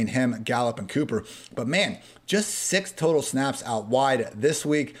between him, Gallup, and Cooper. But man, just 6 total snaps out wide this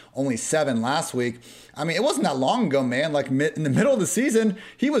week, only 7 last week. I mean, it wasn't that long ago, man. Like in the middle of the season,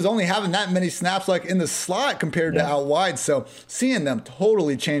 he was only having that many snaps like in the slot compared to out wide. So seeing them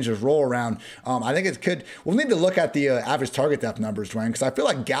totally change his role around, I think it could. We'll need to look at the average target depth numbers, Dwayne, because I feel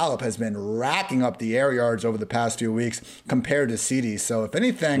like Gallup has been racking up the air yards over the past few weeks compared to CeeDee. So if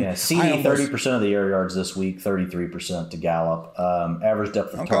anything, CeeDee 30% of the air yards this week, 33% to Gallup. Average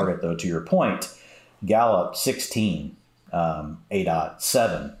depth of target, though, to your point, Gallup 16, ADOT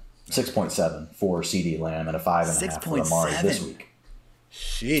 7. 6.7 for CeeDee Lamb and a 5.5 for Amari this week.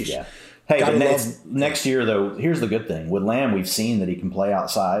 Sheesh. Yeah. Hey, but next year, though, here's the good thing. With Lamb, we've seen that he can play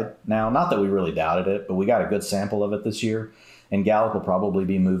outside. Now, not that we really doubted it, but we got a good sample of it this year. And Gallup will probably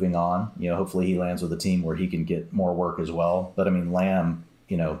be moving on. Hopefully he lands with a team where he can get more work as well. But, I mean, Lamb,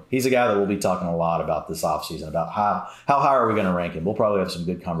 he's a guy that we'll be talking a lot about this offseason, about how high are we going to rank him. We'll probably have some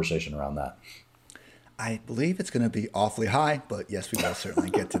good conversation around that. I believe it's going to be awfully high, but yes, we will certainly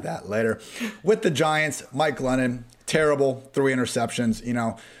get to that later. With the Giants, Mike Glennon, terrible, 3 interceptions,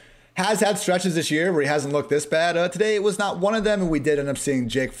 has had stretches this year where he hasn't looked this bad. Today, it was not one of them, and we did end up seeing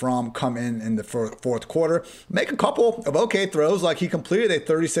Jake Fromm come in the fourth quarter, make a couple of okay throws. Like he completed a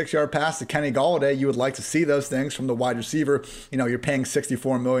 36-yard pass to Kenny Golladay. You would like to see those things from the wide receiver. You're paying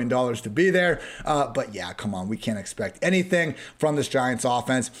 $64 million to be there. But yeah, come on, we can't expect anything from this Giants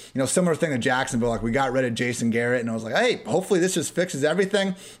offense. Similar thing to Jacksonville. Like we got rid of Jason Garrett, and I was like, hey, hopefully this just fixes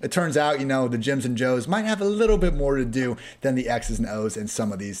everything. It turns out, the Jims and Joes might have a little bit more to do than the X's and O's in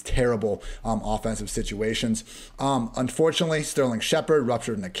some of these terrible offensive situations. Unfortunately, Sterling Shepard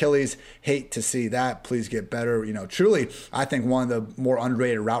ruptured an Achilles. Hate to see that. Please get better. Truly, I think one of the more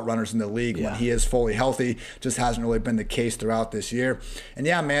underrated route runners in the league when he is fully healthy. Just hasn't really been the case throughout this year. And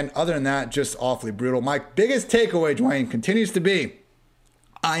yeah, man, other than that, just awfully brutal. My biggest takeaway, Dwayne, continues to be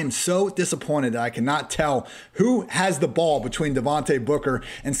I am so disappointed that I cannot tell who has the ball between Devontae Booker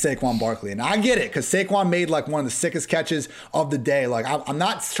and Saquon Barkley. And I get it, because Saquon made like one of the sickest catches of the day. Like I'm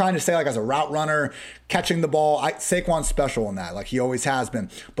not trying to say like as a route runner, catching the ball, Saquon's special in that, like he always has been.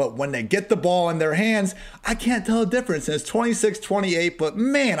 But when they get the ball in their hands, I can't tell the difference. And it's 26-28, but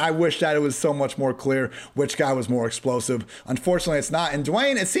man, I wish that it was so much more clear which guy was more explosive. Unfortunately, it's not. And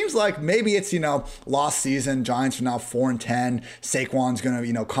Dwayne, it seems like maybe it's, lost season. Giants are now 4-10. Saquon's going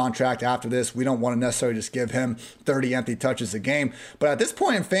to, contract after this. We don't want to necessarily just give him 30 empty touches a game. But at this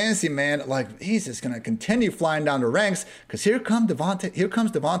point in fantasy, man, like he's just going to continue flying down the ranks because here comes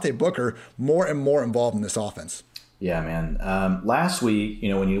Devontae Booker more and more involved in this offense. Yeah, man. Last week,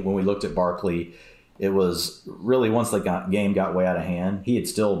 when we looked at Barkley, it was really once the game got way out of hand, he had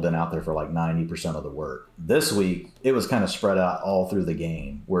still been out there for like 90% of the work. This week, it was kind of spread out all through the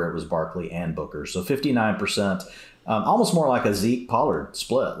game where it was Barkley and Booker. So 59%. Almost more like a Zeke Pollard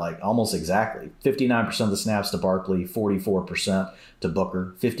split, like almost exactly. 59% of the snaps to Barkley, 44% to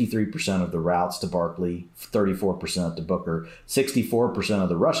Booker, 53% of the routes to Barkley, 34% to Booker, 64% of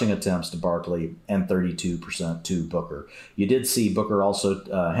the rushing attempts to Barkley, and 32% to Booker. You did see Booker also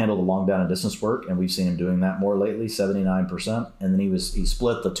handle the long down and distance work, and we've seen him doing that more lately, 79%. And then he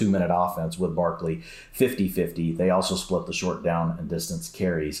split the 2-minute offense with Barkley, 50-50. They also split the short down and distance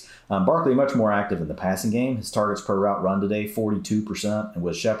carries. Barkley much more active in the passing game. His targets per route run today, 42%. And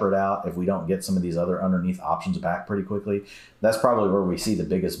with Shepard out, if we don't get some of these other underneath options back pretty quickly, that's probably where we see the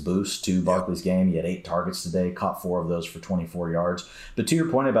biggest boost to Barkley's game. He had 8 targets today, caught 4 of those for 24 yards. But to your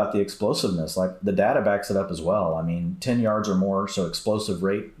point about the explosiveness, like the data backs it up as well. I mean, 10 yards or more, so explosive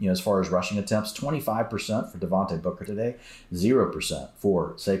rate, as far as rushing attempts, 25% for Devontae Booker today, 0%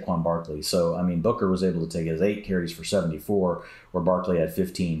 for Saquon Barkley. So, I mean, Booker was able to take his 8 carries for 74, where Barkley had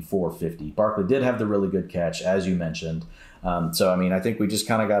 15 for 50. Barkley did have the really good catch, as you mentioned. So, I mean, I think we just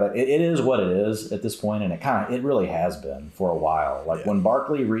kind of got to, it is what it is at this point, and it really has been for a while. Like when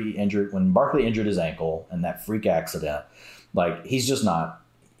Barkley injured his ankle and that freak accident, like he's just not,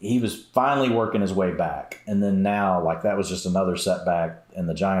 he was finally working his way back. And then now, like that was just another setback, and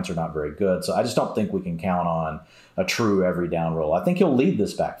the Giants are not very good. So I just don't think we can count on a true every down role. I think he'll lead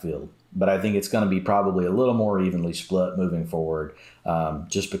this backfield, but I think it's going to be probably a little more evenly split moving forward,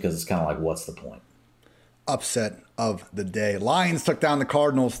 just because it's kind of like, what's the point? Upset of the day. Lions took down the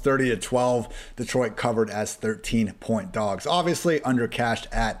Cardinals 30-12. Detroit covered as 13-point dogs. Obviously undercashed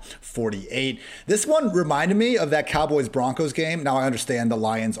at 48. This one reminded me of that Cowboys-Broncos game. Now I understand the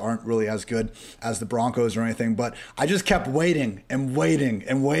Lions aren't really as good as the Broncos or anything, but I just kept waiting and waiting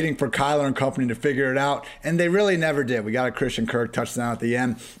and waiting for Kyler and company to figure it out, and they really never did. We got a Christian Kirk touchdown at the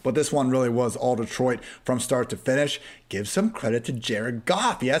end, but this one really was all Detroit from start to finish. Give some credit to Jared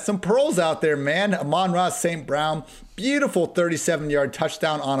Goff. He had some pearls out there, man. Amon-Ra St. Brown, beautiful 37-yard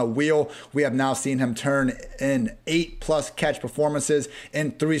touchdown on a wheel. We have now seen him turn in 8+ catch performances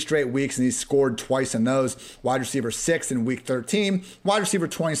in 3 straight weeks, and he's scored twice in those. Wide receiver 6 in week 13, wide receiver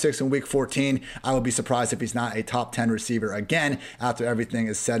 26 in week 14. I would be surprised if he's not a top 10 receiver again after everything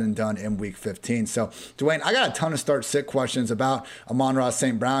is said and done in week 15. So, Dwayne, I got a ton of start-sit questions about Amon-Ra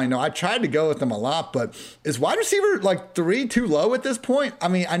St. Brown. You know, I tried to go with him a lot, but is wide receiver like 3 too low at this point? I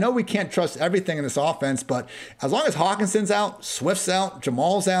mean, I know we can't trust everything in this offense, but as long as Hawkinson's out, Swift's out,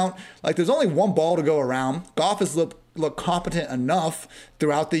 Jamal's out, like there's only one ball to go around. Goff has looked competent enough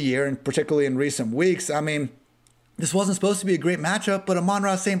throughout the year, and particularly in recent weeks. I mean, this wasn't supposed to be a great matchup, but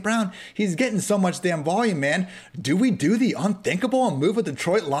Amon-Ra St. Brown, he's getting so much damn volume, man. Do we do the unthinkable and move a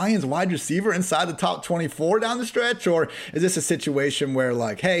Detroit Lions wide receiver inside the top 24 down the stretch? Or is this a situation where,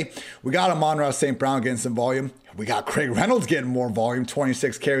 like, hey, we got Amon-Ra St. Brown getting some volume. We got Craig Reynolds getting more volume,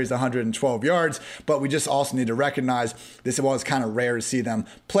 26 carries, 112 yards, but we just also need to recognize this was kind of rare to see them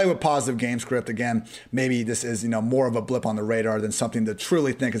play with positive game script again. Maybe this is, more of a blip on the radar than something to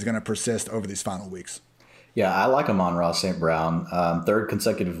truly think is going to persist over these final weeks. Yeah, I like Amon-Ra St. Brown. Third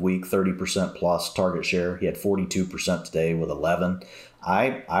consecutive week, 30% plus target share. He had 42% today with 11.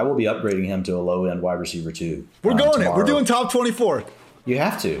 I will be upgrading him to a low-end wide receiver too. We're going tomorrow. We're doing top 24. You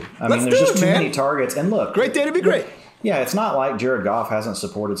have to. Let's there's just too man. many targets. And look, great day to be great. Yeah, it's not like Jared Goff hasn't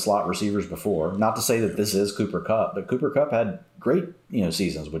supported slot receivers before. Not to say that this is Cooper Kupp, but Cooper Kupp had great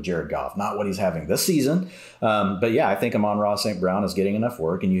seasons with Jared Goff. Not what he's having this season. But yeah, I think Amon-Ra St. Brown is getting enough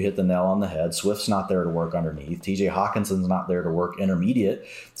work, and you hit the nail on the head. Swift's not there to work underneath. TJ Hawkinson's not there to work intermediate.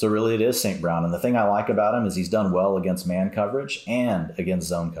 So really it is St. Brown. And the thing I like about him is he's done well against man coverage and against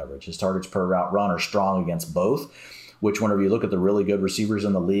zone coverage. His targets per route run are strong against both, which whenever you look at the really good receivers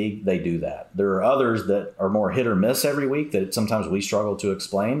in the league, they do that. There are others that are more hit or miss every week that sometimes we struggle to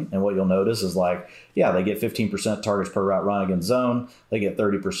explain. And what you'll notice is they get 15% targets per route run against zone. They get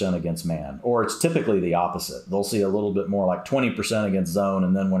 30% against man. Or it's typically the opposite. They'll see a little bit more like 20% against zone.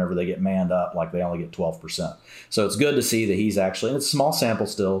 And then whenever they get manned up, they only get 12%. So it's good to see that he's actually, and it's a small sample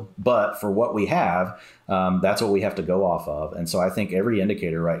still, but for what we have, that's what we have to go off of. And so I think every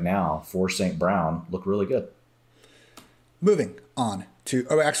indicator right now for St. Brown look really good. Moving on to,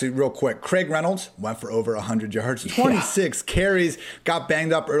 actually, real quick, Craig Reynolds went for over 100 yards, 26 carries, got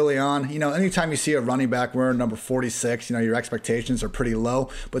banged up early on. Anytime you see a running back wearing number 46, your expectations are pretty low.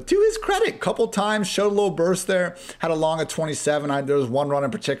 But to his credit, a couple times showed a little burst there, had a long of 27. There was one run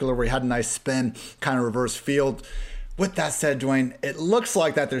in particular where he had a nice spin, kind of reverse field. With that said, Dwayne, it looks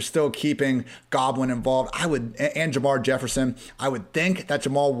like that they're still keeping Godwin involved. And Jamar Jefferson. I would think that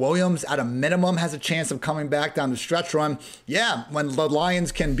Jamal Williams, at a minimum, has a chance of coming back down the stretch run. Yeah, when the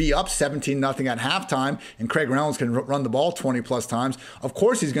Lions can be up 17-0 at halftime and Craig Reynolds can run the ball 20+ times, of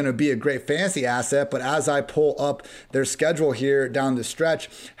course he's going to be a great fantasy asset. But as I pull up their schedule here down the stretch,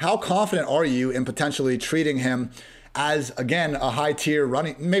 how confident are you in potentially treating him as, again, a high-tier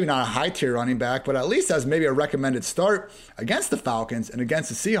running, maybe not a high-tier running back, but at least as maybe a recommended start against the Falcons and against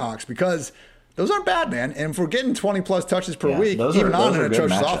the Seahawks? Because those aren't bad, man. And if we're getting 20+ touches per week, even on an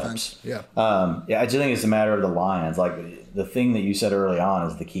atrocious offense. I just think it's a matter of the Lions. The thing that you said early on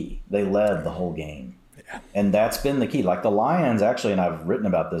is the key. They led the whole game. And that's been the key. The Lions actually, and I've written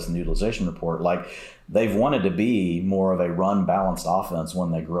about this in the utilization report, they've wanted to be more of a run-balanced offense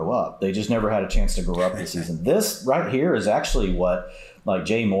when they grow up. They just never had a chance to grow up this season. This right here is actually what,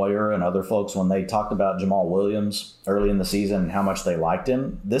 Jay Moyer and other folks, when they talked about Jamal Williams early in the season and how much they liked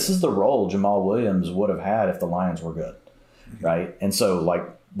him, this is the role Jamal Williams would have had if the Lions were good, right? And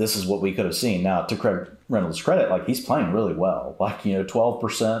so, this is what we could have seen. Now, to Craig Reynolds' credit, he's playing really well.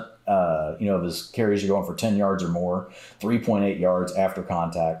 12%. Of his carries are going for 10 yards or more, 3.8 yards after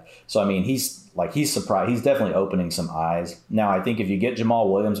contact. So, he's surprised. He's definitely opening some eyes. Now, I think if you get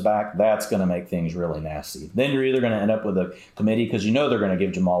Jamal Williams back, that's going to make things really nasty. Then you're either going to end up with a committee because they're going to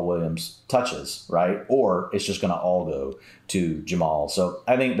give Jamal Williams touches, right? Or it's just going to all go to Jamal. So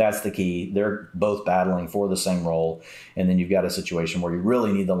I think that's the key. They're both battling for the same role. And then you've got a situation where you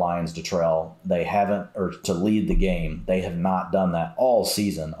really need the Lions to trail. They haven't, or to lead the game. They have not done that all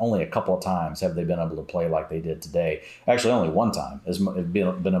season. Only only a couple of times have they been able to play like they did today. Actually, only one time has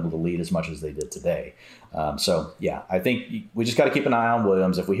been able to lead as much as they did today. So, yeah, I think we just got to keep an eye on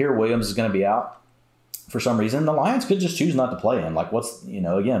Williams. If we hear Williams is going to be out for some reason, the Lions could just choose not to play him. Like, what's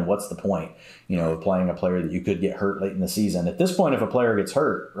the point, of playing a player that you could get hurt late in the season? At this point, if a player gets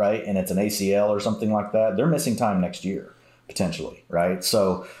hurt, right, and it's an ACL or something like that, they're missing time next year, potentially, right?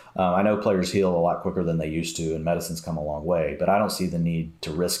 So I know players heal a lot quicker than they used to, and medicine's come a long way, but I don't see the need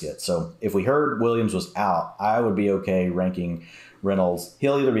to risk it. So if we heard Williams was out, I would be okay ranking Reynolds.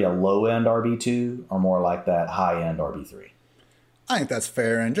 He'll either be a low-end RB2 or more like that high-end RB3. I think that's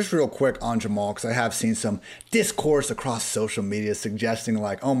fair. And just real quick on Jamal, because I have seen some discourse across social media suggesting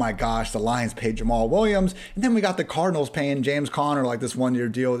like, oh my gosh, the Lions paid Jamal Williams, and then we got the Cardinals paying James Conner like this 1-year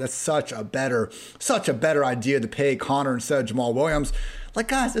deal. That's such a better idea to pay Conner instead of Jamal Williams. Like,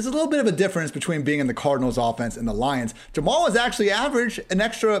 guys, there's a little bit of a difference between being in the Cardinals offense and the Lions. Jamal has actually averaged an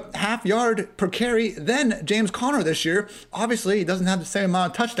extra half yard per carry than James Conner this year. Obviously, he doesn't have the same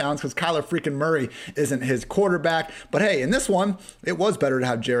amount of touchdowns because Kyler freaking Murray isn't his quarterback. But hey, in this one, it was better to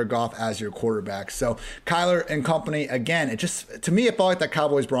have Jared Goff as your quarterback. So Kyler and company, again, to me, it felt like that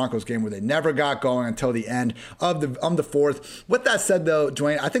Cowboys-Broncos game where they never got going until the end of the fourth. With that said, though,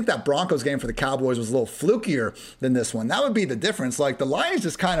 Dwayne, I think that Broncos game for the Cowboys was a little flukier than this one. That would be the difference. Like, the Lions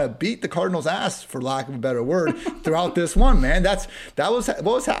just kind of beat the Cardinals' ass, for lack of a better word, throughout this one, man. That was what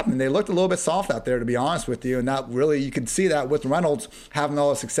was happening. They looked a little bit soft out there, to be honest with you, and that really, you could see that with Reynolds having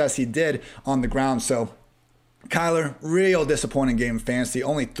all the success he did on the ground. So Kyler, real disappointing game in fantasy,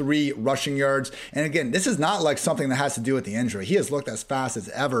 only 3 rushing yards. And again, this is not like something that has to do with the injury. He has looked as fast as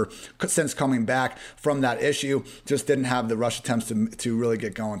ever since coming back from that issue. Just didn't have the rush attempts to really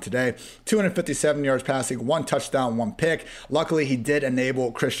get going today. 257 yards passing, 1 touchdown, 1 pick. Luckily, he did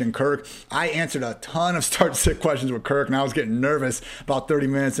enable Christian Kirk. I answered a ton of start-sit questions with Kirk, and I was getting nervous about 30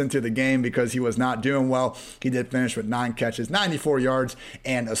 minutes into the game because he was not doing well. He did finish with 9 catches, 94 yards,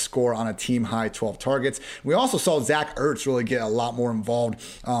 and a score on a team-high 12 targets. We also saw Zach Ertz really get a lot more involved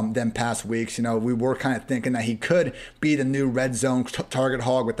than past weeks. We were kind of thinking that he could be the new red zone target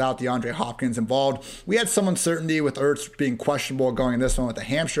hog without DeAndre Hopkins involved. We had some uncertainty with Ertz being questionable going in this one with a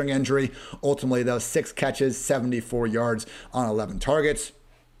hamstring injury. Ultimately, though, 6 catches, 74 yards on 11 targets.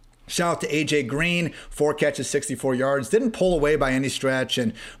 Shout out to AJ Green, 4 catches, 64 yards. Didn't pull away by any stretch.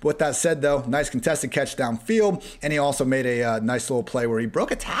 And with that said, though, nice contested catch downfield. And he also made a nice little play where he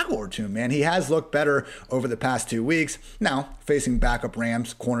broke a tackle or two, man. He has looked better over the past 2 weeks. Now, facing backup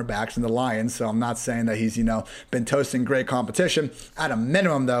Rams, cornerbacks, and the Lions. So I'm not saying that he's, been toasting great competition. At a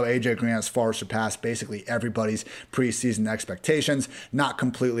minimum, though, AJ Green has far surpassed basically everybody's preseason expectations. Not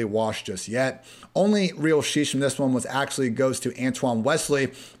completely washed just yet. Only real sheesh from this one goes to Antoine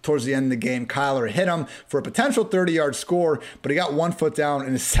Wesley. Towards the end of the game, Kyler hit him for a potential 30-yard score, but he got 1 foot down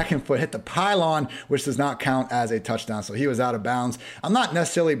and his second foot hit the pylon, which does not count as a touchdown. So he was out of bounds. I'm not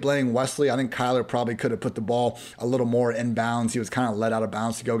necessarily blaming Wesley. I think Kyler probably could have put the ball a little more in bounds. He was kind of let out of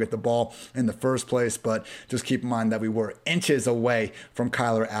bounds to go get the ball in the first place, but just keep in mind that we were inches away from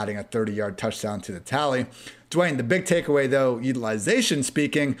Kyler adding a 30-yard touchdown to the tally. Dwayne, the big takeaway, though, utilization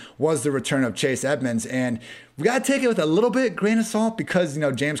speaking, was the return of Chase Edmonds. And we got to take it with a little bit grain of salt because,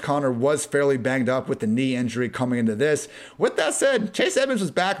 James Conner was fairly banged up with the knee injury coming into this. With that said, Chase Edmonds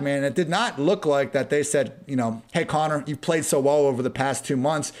was back, man. It did not look like that they said, hey, Conner, you've played so well over the past 2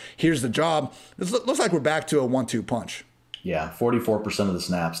 months. Here's the job. It looks like we're back to a 1-2 punch. Yeah, 44% of the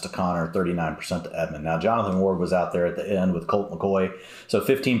snaps to Conner, 39% to Edmond. Now, Jonathan Ward was out there at the end with Colt McCoy. So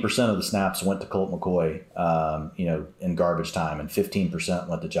 15% of the snaps went to Colt McCoy, in garbage time, and 15%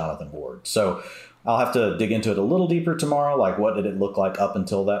 went to Jonathan Ward. So I'll have to dig into it a little deeper tomorrow, like what did it look like up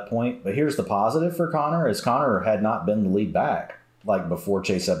until that point. But here's the positive for Conner, is Conner had not been the lead back like before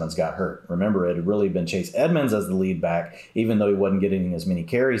Chase Edmonds got hurt. Remember, it had really been Chase Edmonds as the lead back, even though he wasn't getting as many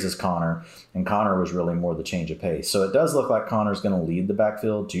carries as Conner, and Conner was really more the change of pace. So it does look like Conner's going to lead the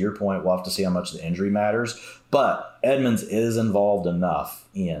backfield. To your point, we'll have to see how much the injury matters. But Edmonds is involved enough,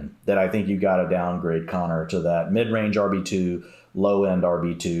 Ian, that I think you got to downgrade Conner to that mid-range RB2, low-end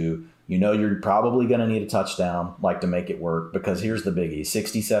RB2. You're probably going to need a touchdown to make it work, because here's the biggie.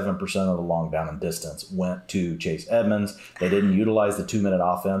 67% of the long down and distance went to Chase Edmonds. They didn't utilize the 2-minute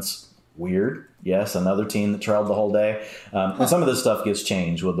offense. Weird. Yes, another team that trailed the whole day. And some of this stuff gets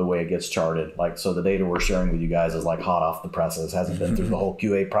changed with the way it gets charted. So the data we're sharing with you guys is hot off the presses. Hasn't been through the whole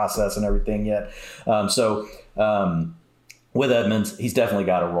QA process and everything yet. with Edmonds, he's definitely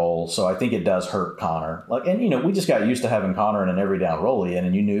got a role. So I think it does hurt Connor. And we just got used to having Connor in an every down rollie in,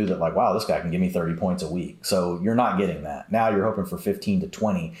 and you knew that wow, this guy can give me 30 points a week. So you're not getting that. Now you're hoping for 15 to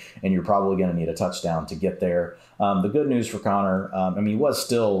 20, and you're probably going to need a touchdown to get there. The good news for Connor, he was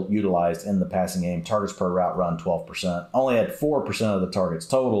still utilized in the passing game. Targets per route run, 12%. Only had 4% of the targets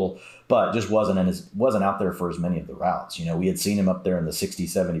total, but just wasn't out there for as many of the routes. We had seen him up there in the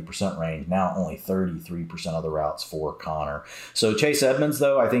 60-70% range. Now only 33% of the routes for Connor. So Chase Edmonds,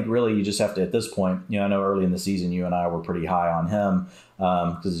 though, I think really you just have to, at this point, I know early in the season you and I were pretty high on him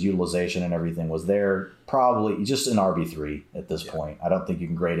because his utilization and everything was there. Probably just an RB3 at this point. I don't think you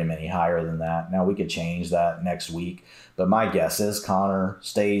can grade him any higher than that. Now we could change that next week, but my guess is Connor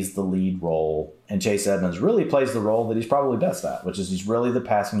stays the lead role and Chase Edmonds really plays the role that he's probably best at, which is he's really the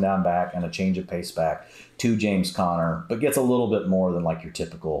passing down back and a change of pace back to James Conner, but gets a little bit more than like your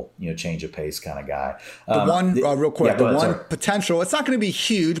typical, change of pace kind of guy. Real quick, potential, it's not going to be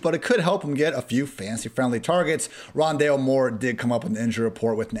huge, but it could help him get a few fantasy-friendly targets. Rondale Moore did come up with an injury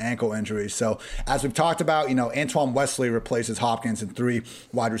report with an ankle injury. So as we've talked about, Antoine Wesley replaces Hopkins in 3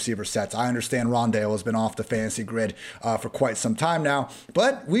 wide receiver sets. I understand Rondale has been off the fantasy grid for quite some time now,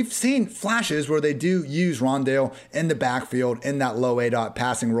 but we've seen flashes where they do use Rondale in the backfield in that low A-dot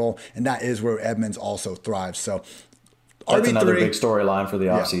passing role, and that is where Edmonds also thrives. So that's another big storyline for the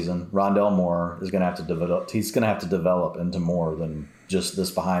offseason. Rondale Moore is going to have to develop. He's going to have to develop into more than just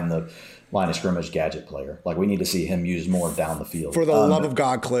this behind the line of scrimmage gadget player. We need to see him used more down the field. For the love of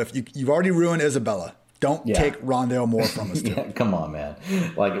God, Cliff, you've already ruined Isabella. Don't take Rondale Moore from us, too. Come on, man.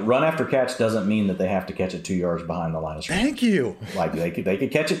 Run after catch doesn't mean that they have to catch it 2 yards behind the line of scrimmage. Thank you. They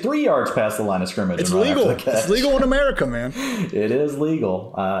could catch it 3 yards past the line of scrimmage. It's legal. It's legal in America, man. It is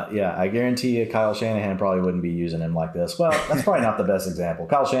legal. I guarantee you Kyle Shanahan probably wouldn't be using him like this. Well, that's probably not the best example.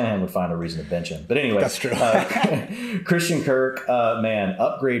 Kyle Shanahan would find a reason to bench him. But anyway. That's true. Christian Kirk,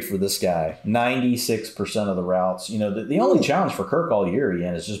 upgrade for this guy. 96% of the routes. The only challenge for Kirk all year,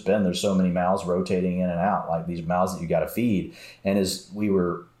 Ian, has just been there's so many mouths rotating in and out, like these mouths that you got to feed. And as we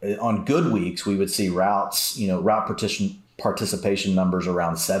were on good weeks, we would see route participation numbers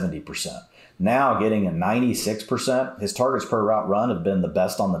around 70%. Now getting a 96%, his targets per route run have been the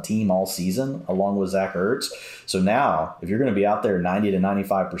best on the team all season, along with Zach Ertz. So now, if you're going to be out there 90 to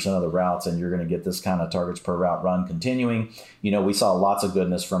 95% of the routes and you're going to get this kind of targets per route run continuing, we saw lots of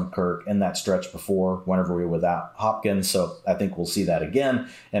goodness from Kirk in that stretch before whenever we were without Hopkins. So I think we'll see that again.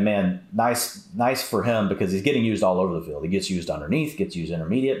 And man, nice for him because he's getting used all over the field. He gets used underneath, gets used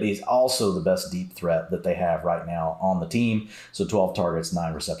intermediate, but he's also the best deep threat that they have right now on the team. So 12 targets,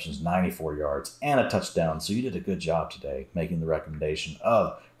 9 receptions, 94 yards. And a touchdown. So you did a good job today making the recommendation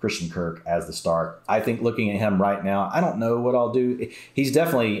of Christian Kirk as the start. I think looking at him right now, I don't know what I'll do. He's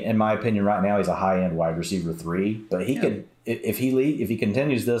definitely, in my opinion, right now, he's a high-end wide receiver 3. But he could, if he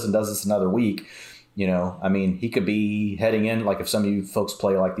continues this and does this another week, he could be heading in, if some of you folks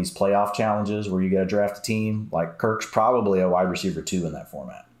play these playoff challenges where you got to draft a team, Kirk's probably a wide receiver 2 in that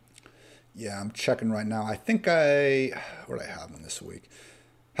format. Yeah, I'm checking right now. I think where did I have him this week?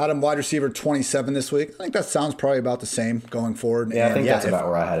 Had him wide receiver 27 this week. I think that sounds probably about the same going forward. Yeah, I think that's about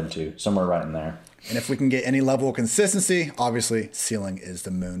where I had him too. Somewhere right in there. And if we can get any level of consistency, obviously ceiling is the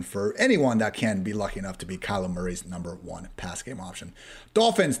moon for anyone that can be lucky enough to be Kyler Murray's number 1 pass game option.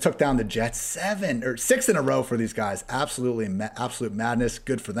 Dolphins took down the Jets 6 in a row for these guys. Absolute madness.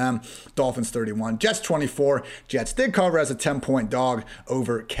 Good for them. Dolphins 31, Jets 24. Jets did cover as a 10-point dog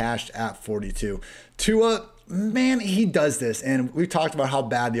over cashed at 42. Tua, man, he does this, and we've talked about how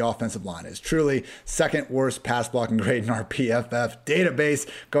bad the offensive line is. Truly, second worst pass blocking grade in our PFF database,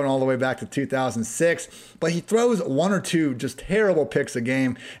 going all the way back to 2006. But he throws 1 or 2 just terrible picks a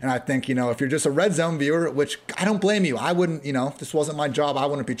game, and I think, if you're just a red zone viewer, which I don't blame you, I wouldn't, if this wasn't my job, I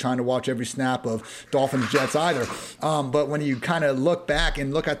wouldn't be trying to watch every snap of Dolphins-Jets either. But when you kind of look back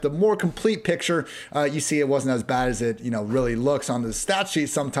and look at the more complete picture, you see it wasn't as bad as it, really looks on the stat sheet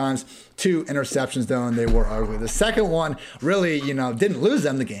sometimes. 2 interceptions, though, and they were ugly. The second one really, didn't lose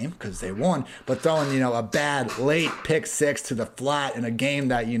them the game because they won, but throwing, a bad late pick 6 to the flat in a game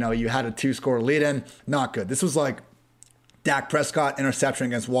that, you had a 2-score lead in, not good. This was like Dak Prescott interception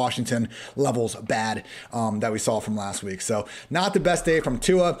against Washington levels bad that we saw from last week. So not the best day from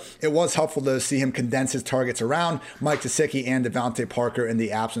Tua. It was helpful to see him condense his targets around Mike Gesicki and Devontae Parker in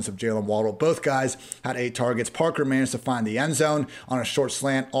the absence of Jalen Waddle. Both guys had 8 targets. Parker managed to find the end zone on a short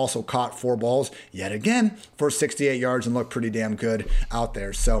slant, also caught 4 balls yet again for 68 yards and looked pretty damn good out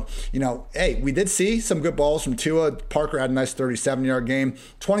there. So, we did see some good balls from Tua. Parker had a nice 37-yard game,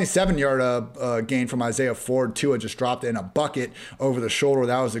 27-yard gain from Isaiah Ford. Tua just dropped in a that bucket over the shoulder.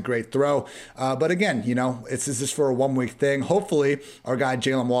 That was a great throw. But again, this is just for a 1 week thing. Hopefully our guy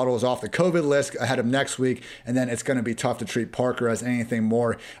Jalen Waddle is off the COVID list ahead of next week, and then it's going to be tough to treat Parker as anything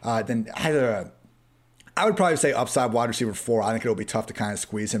more than either I would probably say upside wide receiver 4. I think it'll be tough to kind of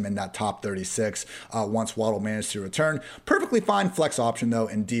squeeze him in that top 36 once Waddle manages to return. Perfectly fine flex option, though,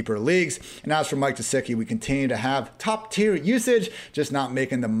 in deeper leagues. And as for Mike Gesicki, we continue to have top tier usage, just not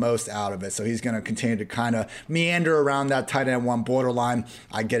making the most out of it. So he's going to continue to kind of meander around that tight end 1 borderline.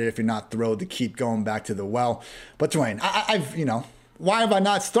 I get it if you're not thrilled to keep going back to the well. But Dwayne, why have I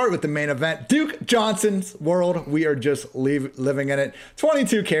not started with the main event? Duke Johnson's world. We are just living in it.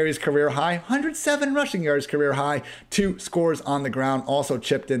 22 carries, career high. 107 rushing yards, career high. 2 scores on the ground. Also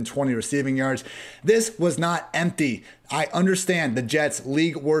chipped in 20 receiving yards. This was not empty. I understand the Jets'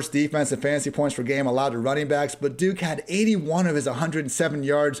 league worst defense and fantasy points per game allowed to running backs, but Duke had 81 of his 107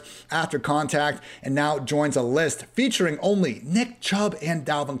 yards after contact and now joins a list featuring only Nick Chubb and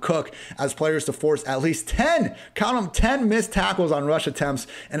Dalvin Cook as players to force at least 10, count them, 10 missed tackles on rush attempts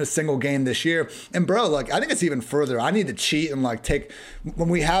in a single game this year. And bro, I think it's even further. I need to cheat and when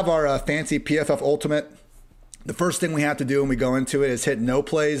we have our fancy PFF Ultimate, the first thing we have to do when we go into it is hit no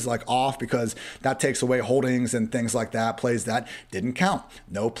plays off, because that takes away holdings and things like that. Plays that didn't count.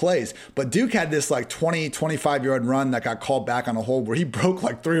 No plays. But Duke had this 20, 25 yard run that got called back on a hold where he broke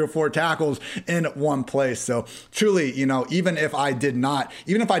 3 or 4 tackles in one place. So truly, even if I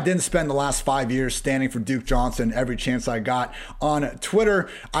didn't spend the last 5 years standing for Duke Johnson every chance I got on Twitter,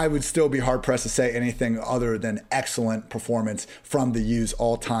 I would still be hard pressed to say anything other than excellent performance from the U's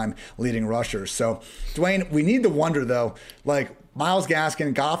all-time leading rushers. So Dwayne, we need to wonder though, Myles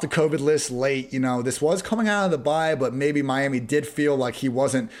Gaskin got off the COVID list late. This was coming out of the bye, but maybe Miami did feel like he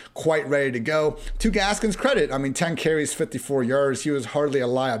wasn't quite ready to go. To Gaskin's credit, 10 carries, 54 yards. He was hardly a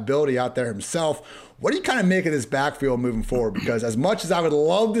liability out there himself. What do you kind of make of this backfield moving forward? Because as much as I would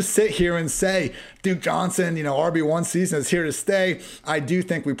love to sit here and say Duke Johnson, RB1 season is here to stay, I do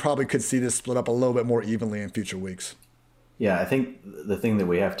think we probably could see this split up a little bit more evenly in future weeks. Yeah, I think the thing that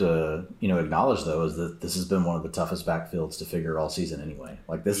we have to, acknowledge, though, is that this has been one of the toughest backfields to figure all season anyway.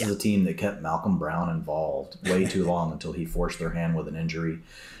 This is a team that kept Malcolm Brown involved way too long until he forced their hand with an injury.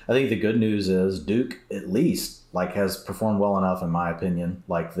 I think the good news is Duke, at least, has performed well enough, in my opinion,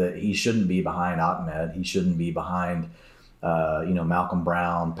 that he shouldn't be behind Ahmed. He shouldn't be behind Malcolm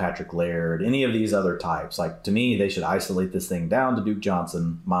Brown, Patrick Laird, any of these other types. To me, they should isolate this thing down to Duke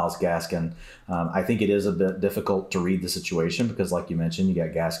Johnson, Myles Gaskin. I think it is a bit difficult to read the situation because, like you mentioned, you got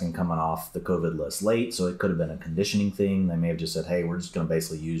Gaskin coming off the COVID list late, so it could have been a conditioning thing. They may have just said, hey, we're just going to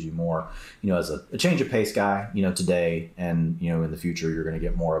basically use you more, as a change of pace guy, today, and, in the future, you're going to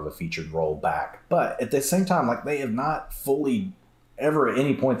get more of a featured role back. But at the same time, they have not fully ever at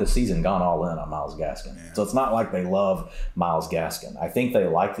any point this season gone all in on Myles Gaskin. Yeah. So it's not like they love Myles Gaskin. I think they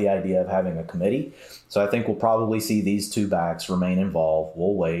like the idea of having a committee. So I think we'll probably see these 2 backs remain involved.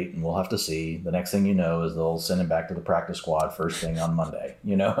 We'll wait and we'll have to see. The next thing you know is they'll send him back to the practice squad first thing on Monday,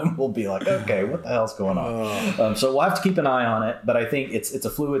 and we'll be like, okay, what the hell's going on? So we'll have to keep an eye on it, but I think it's a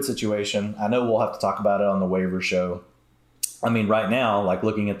fluid situation. I know we'll have to talk about it on the waiver show. Right now,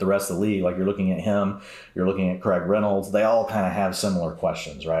 looking at the rest of the league, you're looking at him, you're looking at Craig Reynolds, they all kind of have similar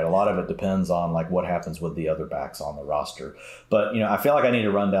questions, right? A lot of it depends on what happens with the other backs on the roster. But, I feel like I need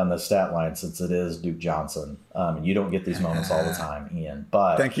to run down this stat line since it is Duke Johnson. You don't get these moments all the time, Ian.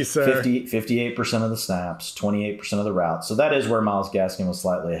 But thank you, sir. 58% of the snaps, 28% of the routes. So that is where Myles Gaskin was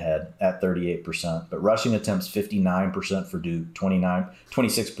slightly ahead at 38%. But rushing attempts, 59% for Duke,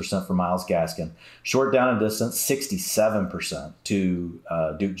 26% for Myles Gaskin. Short down and distance, 67% to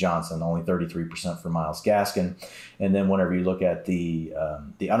Duke Johnson, only 33% for Myles Gaskin. And then whenever you look at the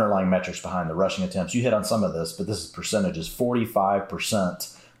underlying metrics behind the rushing attempts, you hit on some of this, but this is percentages.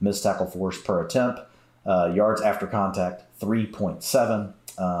 45% missed tackle force per attempt. Yards after contact,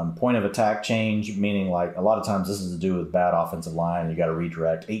 3.7. Point of attack change, meaning a lot of times this is to do with bad offensive line. You got to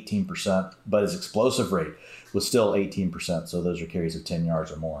redirect, 18%, but his explosive rate was still 18%. So those are carries of 10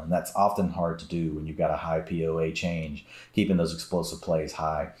 yards or more. And that's often hard to do when you've got a high POA change, keeping those explosive plays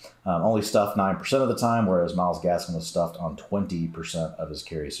high. Only stuffed 9% of the time, whereas Myles Gaskin was stuffed on 20% of his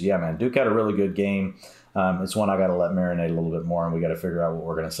carries. So yeah, man, Duke had a really good game. It's one I got to let marinate a little bit more, and we got to figure out what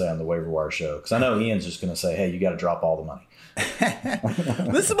we're going to say on the waiver wire show. Because I know Ian's just going to say, hey, you got to drop all the money.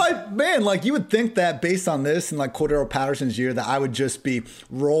 This is my man. Like, you would think that based on this and like Cordero Patterson's year, that I would just be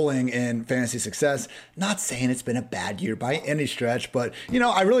rolling in fantasy success. Not saying it's been a bad year by any stretch, but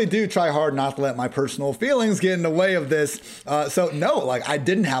I really do try hard not to let my personal feelings get in the way of this. So no, like I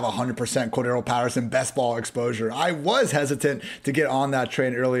didn't have 100% Cordero Patterson best ball exposure. I was hesitant to get on that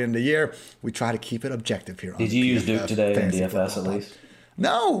train early in the year. We try to keep it objective here. Did you use Duke today in DFS at least?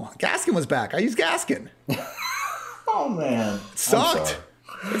 No, Gaskin was back. I used Gaskin. Oh man, it sucked.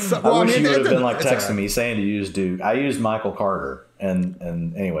 I wish you would have been like texting me saying to use Duke. I used Michael Carter, and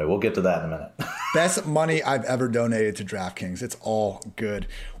anyway, we'll get to that in a minute. Best money I've ever donated to DraftKings. It's all good.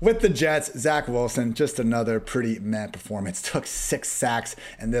 With the Jets, Zach Wilson, just another pretty meh performance. Took 6 sacks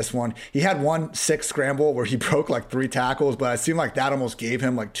in this one. He had 1 sick scramble where he broke like 3 tackles, but it seemed like that almost gave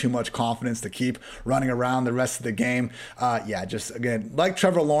him like too much confidence to keep running around the rest of the game. Just again, like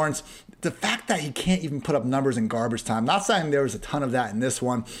Trevor Lawrence, the fact that he can't even put up numbers in garbage time, not saying there was a ton of that in this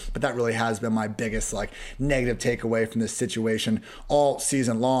one, but that really has been my biggest like negative takeaway from this situation all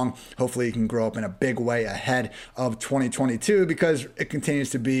season long. Hopefully he can grow up in a big way ahead of 2022 because it continues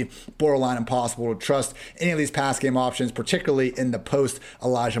to be borderline impossible to trust any of these pass game options, particularly in the post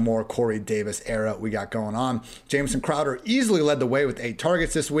Elijah Moore, Corey Davis era we got going on. Jamison Crowder easily led the way with 8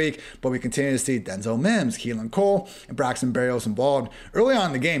 targets this week, but we continue to see Denzel Mims, Keelan Cole, and Braxton Berrios involved. Early on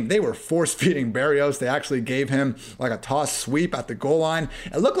in the game, they were force-feeding Berrios. They actually gave him like a toss sweep at the goal line.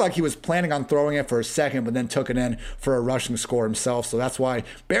 It looked like he was planning on throwing it for a second, but then took it in for a rushing score himself. So that's why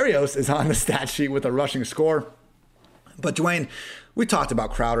Berrios is on the stat sheet with a rushing score. But Dwayne, we talked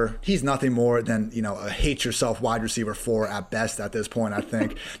about Crowder. He's nothing more than, a hate yourself wide receiver 4 at best at this point, I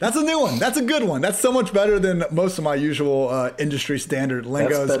think. That's a new one. That's a good one. That's so much better than most of my usual industry standard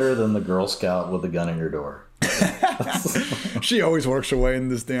lingos. That's better than the Girl Scout with a gun in your door. She always works her way in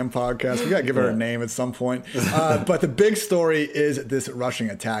this damn podcast. We got to give her a name at some point. But the big story is this rushing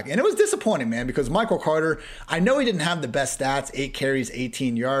attack. And it was disappointing, man, because Michael Carter, I know he didn't have the best stats, 8 carries,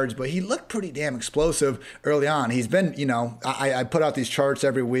 18 yards, but he looked pretty damn explosive early on. He's been, I put out these charts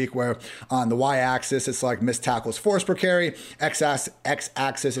every week where on the y-axis, it's like missed tackles forced per carry.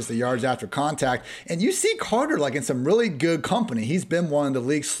 X-axis is the yards after contact. And you see Carter like in some really good company. He's been one of the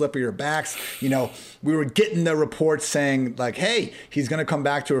league's slippier backs. We were getting the reports saying like, hey, he's going to come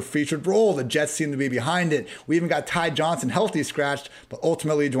back to a featured role. The Jets seem to be behind it. We even got Ty Johnson healthy scratched, but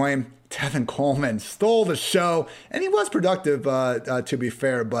ultimately, Dwayne, Tevin Coleman stole the show, and he was productive, to be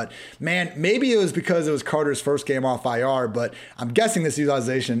fair. But, man, maybe it was because it was Carter's first game off IR, but I'm guessing this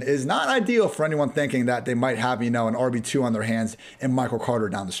utilization is not ideal for anyone thinking that they might have, an RB2 on their hands and Michael Carter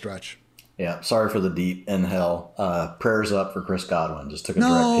down the stretch. Yeah, sorry for the deep inhale. Prayers up for Chris Godwin. Just took a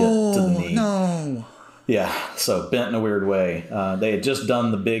direct hit to the knee. No. Yeah, so bent in a weird way. They had just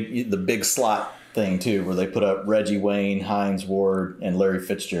done the big slot thing too, where they put up Reggie Wayne, Hines Ward, and Larry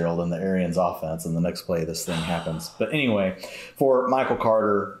Fitzgerald in the Arians offense, and the next play this thing happens. But anyway, for Michael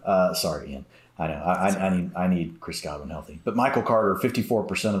Carter, sorry, Ian. I know I need Chris Godwin healthy, but Michael Carter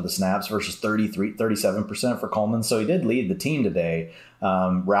 54% of the snaps versus 37% for Coleman. So he did lead the team today.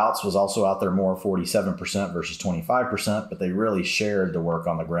 Routes was also out there more, 47% versus 25%, but they really shared the work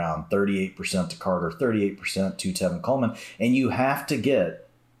on the ground. 38% to Carter, 38% to Tevin Coleman, and you have to get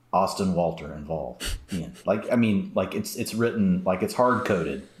Austin Walter involved. Ian. It's written like it's hard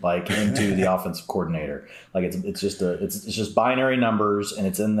coded into the offensive coordinator. Like it's just binary numbers and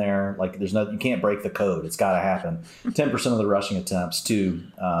it's in there. Like you can't break the code. It's got to happen. 10% of the rushing attempts to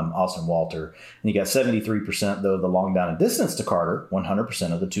Austin Walter, and you got 73% though the long down and distance to Carter.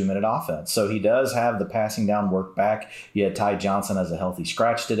 100% of the 2-minute offense. So he does have the passing down work back. You had Ty Johnson as a healthy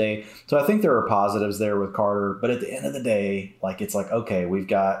scratch today. So I think there are positives there with Carter. But at the end of the day, okay, we've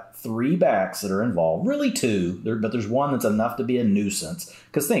got 3 backs that are involved, really 2, but there's one that's enough to be a nuisance.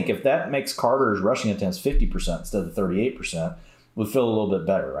 Because think, if that makes Carter's rushing attempts 50% instead of 38%, we feel a little bit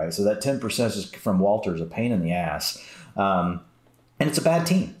better, right? So that 10% is from Walter is a pain in the ass. And it's a bad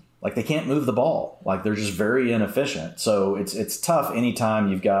team. Like, they can't move the ball. Like, they're just very inefficient. So it's tough anytime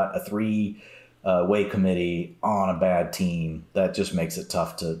you've got a 3-way committee on a bad team. That just makes it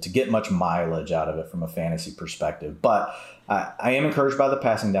tough to get much mileage out of it from a fantasy perspective. But I am encouraged by the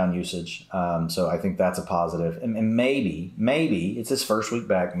passing down usage. So I think that's a positive. And maybe it's his first week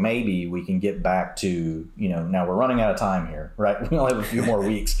back. Maybe we can get back to, now we're running out of time here, right? We only have a few more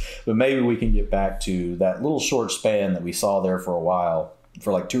weeks. But maybe we can get back to that little short span that we saw there for a while,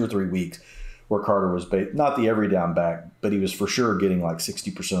 for like 2 or 3 weeks, where Carter was not the every down back, but he was for sure getting like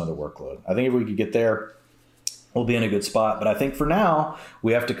 60% of the workload. I think if we could get there, we'll be in a good spot. But I think for now,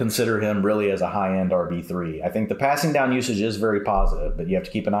 we have to consider him really as a high-end RB3. I think the passing down usage is very positive, but you have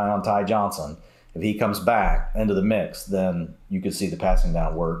to keep an eye on Ty Johnson. If he comes back into the mix, then you could see the passing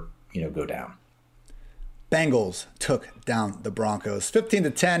down work, go down. Bengals took down the Broncos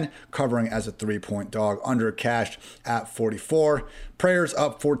 15-10, covering as a 3-point dog. Under cashed at 44. Prayers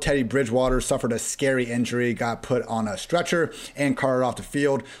up for Teddy Bridgewater. Suffered a scary injury, got put on a stretcher and carted off the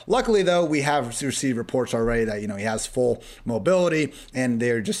field. Luckily, though, we have received reports already that he has full mobility, and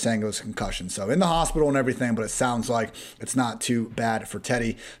they're just saying it was concussion. So in the hospital and everything, but it sounds like it's not too bad for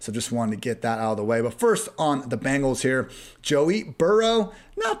Teddy. So just wanted to get that out of the way. But first on the Bengals here, Joey Burrow.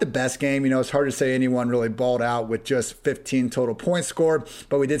 Not the best game. It's hard to say anyone really balled out with just 15 total points scored,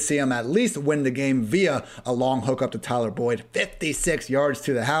 but we did see him at least win the game via a long hook up to Tyler Boyd, 56 yards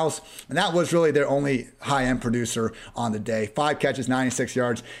to the house, and that was really their only high-end producer on the day. 5 catches, 96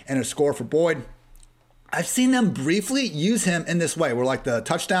 yards, and a score for Boyd. I've seen them briefly use him in this way, where like the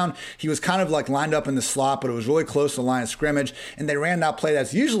touchdown, he was kind of like lined up in the slot, but it was really close to the line of scrimmage. And they ran that play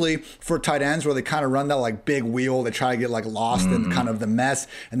that's usually for tight ends, where they kind of run that like big wheel. They try to get like lost in kind of the mess,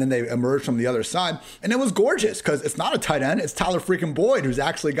 and then they emerge from the other side. And it was gorgeous because it's not a tight end. It's Tyler freaking Boyd, who's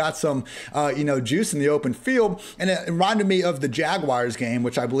actually got some, juice in the open field. And it reminded me of the Jaguars game,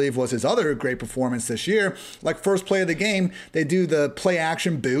 which I believe was his other great performance this year. Like first play of the game, they do the play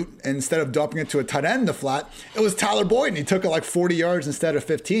action boot. And instead of dumping it to a tight end in the flat, it was Tyler Boyd, and he took it like 40 yards instead of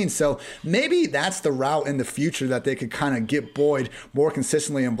 15. So maybe that's the route in the future that they could kind of get Boyd more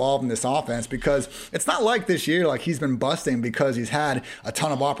consistently involved in this offense, because it's not like this year, like he's been busting because he's had a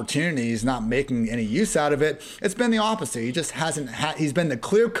ton of opportunities, not making any use out of it. It's been the opposite. He just hasn't he's been the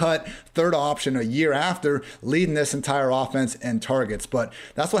clear-cut third option a year after, leading this entire offense in targets. But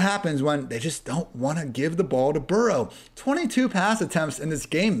that's what happens when they just don't want to give the ball to Burrow. 22 pass attempts in this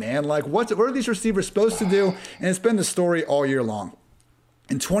game, man. Like what are these receivers supposed to do? And it's been the story all year long.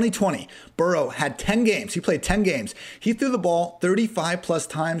 In 2020, Burrow had 10 games. He played 10 games. He threw the ball 35 plus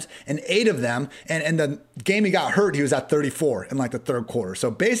times, and 8 of them, and the game he got hurt, he was at 34 in like the third quarter. So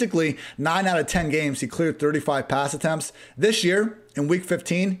basically, 9 out of 10 games, he cleared 35 pass attempts. This year, in week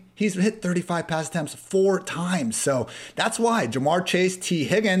 15, he's hit 35 pass attempts 4 times. So that's why Ja'Marr Chase, T.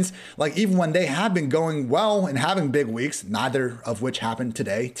 Higgins, like even when they have been going well and having big weeks, neither of which happened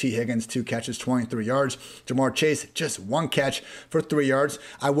today. T. Higgins, 2 catches, 23 yards. Ja'Marr Chase, just 1 catch for 3 yards.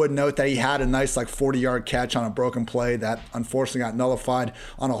 I would note that he had a nice like 40-yard catch on a broken play that unfortunately got nullified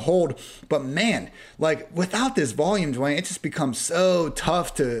on a hold. But man, like without this volume, Dwayne, it just becomes so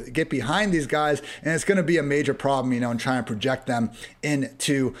tough to get behind these guys, and it's going to be a major problem, in trying to project them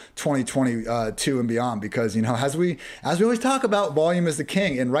into 2022 and beyond, because as we always talk about, volume is the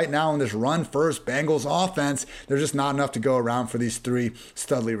king, and right now in this run first Bengals offense, there's just not enough to go around for these 3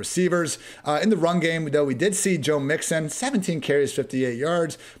 studly receivers. In the run game, though, we did see Joe Mixon, 17 carries, 58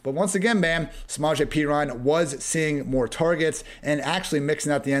 yards, but once again, man, Samaje Perine was seeing more targets, and actually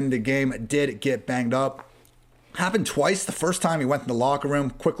Mixon at the end of the game did get banged up. Happened twice. The first time he went in the locker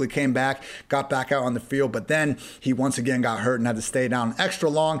room, quickly came back, got back out on the field, but then he once again got hurt and had to stay down extra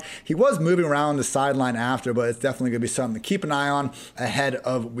long. He was moving around the sideline after, but it's definitely going to be something to keep an eye on ahead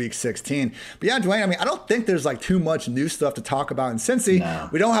of week 16. But yeah, Dwayne, I don't think there's like too much new stuff to talk about in Cincy. No.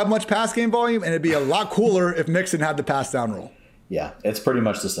 We don't have much pass game volume, and it'd be a lot cooler if Mixon had the pass down rule. Yeah, it's pretty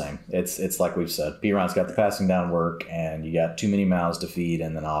much the same. It's like we've said. Perine's got the passing down work, and you got too many mouths to feed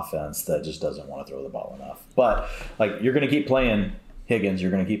in an offense that just doesn't want to throw the ball enough. But like you're going to keep playing Higgins,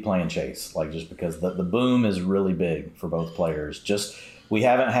 you're going to keep playing Chase, like just because the boom is really big for both players. Just we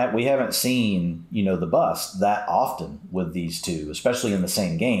haven't seen the bust that often with these two, especially in the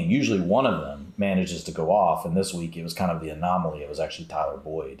same game. Usually one of them manages to go off, and this week it was kind of the anomaly. It was actually Tyler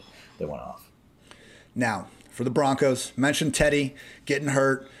Boyd that went off. Now, for the Broncos, mentioned Teddy getting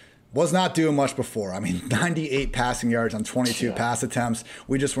hurt, was not doing much before. 98 passing yards on 22 pass attempts.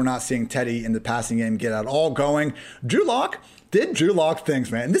 We just were not seeing Teddy in the passing game get at all going. Drew Lock did Drew Lock things,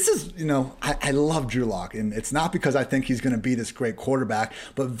 man. And this is, I love Drew Lock. And it's not because I think he's going to be this great quarterback,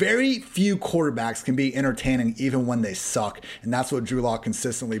 but very few quarterbacks can be entertaining even when they suck. And that's what Drew Lock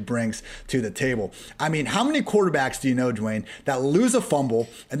consistently brings to the table. How many quarterbacks do you know, Dwayne, that lose a fumble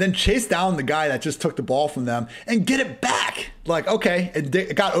and then chase down the guy that just took the ball from them and get it back? Like, okay,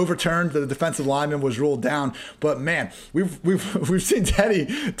 it got overturned. The defensive lineman was ruled down. But man, we've seen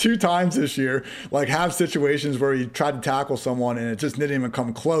Teddy 2 times this year, like have situations where he tried to tackle someone someone and it just didn't even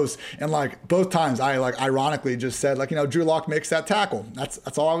come close. And like both times I like ironically just said like, Drew Lock makes that tackle.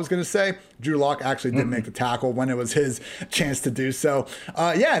 That's all I was going to say. Drew Lock actually did make the tackle when it was his chance to do so.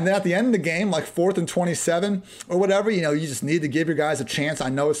 And then at the end of the game, like 4th and 27 or whatever, you just need to give your guys a chance. I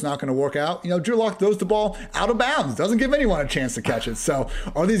know it's not going to work out. Drew Lock throws the ball out of bounds, doesn't give anyone a chance to catch it. So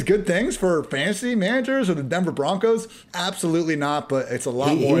are these good things for fantasy managers or the Denver Broncos? Absolutely not, but it's a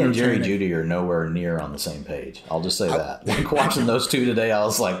lot more. He and Jerry Jeudy are nowhere near on the same page. I'll just say that. Like watching those two today, I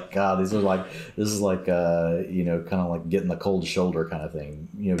was like, God, this is like kind of like getting the cold shoulder kind of thing.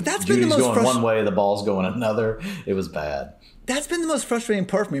 That's Judy's been the most going one way, the ball's going another. It was bad. That's been the most frustrating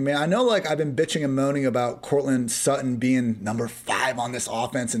part for me, man. I know, like, I've been bitching and moaning about Courtland Sutton being number 5 on this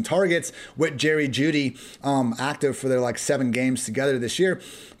offense in targets with Jerry Jeudy active for their, 7 games together this year.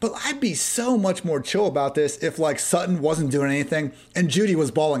 But I'd be so much more chill about this if, Sutton wasn't doing anything and Jeudy was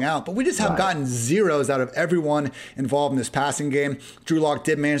balling out. But we just have gotten zeros out of everyone involved in this passing game. Drew Lock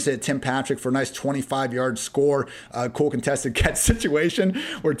did manage to hit Tim Patrick for a nice 25-yard score. Cool contested catch situation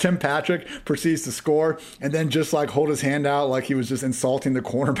where Tim Patrick proceeds to score and then just, hold his hand out like he was just insulting the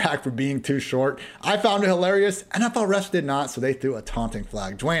cornerback for being too short. I found it hilarious, and NFL refs did not, so they threw a taunting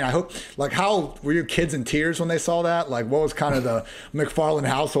flag. Dwayne, I hope, how were your kids in tears when they saw that? What was kind of the McFarland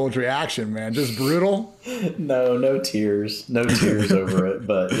household's reaction, man? Just brutal? No tears. No tears over it.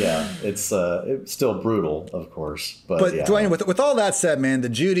 But, yeah, it's still brutal, of course. But yeah. Dwayne, with all that said, man, the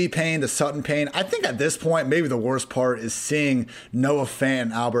Jeudy pain, the Sutton pain, I think at this point, maybe the worst part is seeing Noah Fant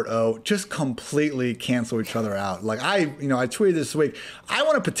and Albert O just completely cancel each other out. I tweeted this week, I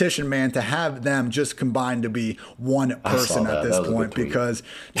want to petition, man, to have them just combined to be one person at this point because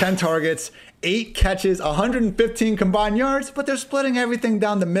 10 targets, 8 catches, 115 combined yards, but they're splitting everything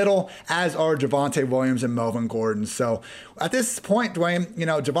down the middle, as are Javonte Williams and Melvin Gordon. So at this point, Dwayne,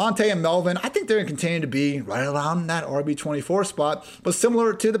 Javonte and Melvin, I think they're going to continue to be right around that RB24 spot, but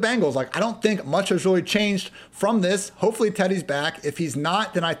similar to the Bengals. I don't think much has really changed from this. Hopefully Teddy's back. If he's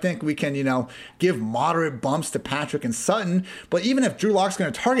not, then I think we can, give moderate bumps to Patrick and Sutton. But even if Drew Lock's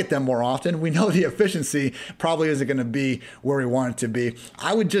going to target them more often, we know the efficiency probably isn't going to be where we want it to be.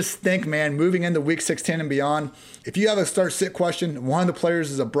 I would just think, man, moving into week 16 and beyond, if you have a start-sit question, one of the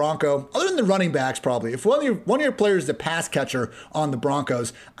players is a Bronco, other than the running backs probably, if one of your players is a pass catcher on the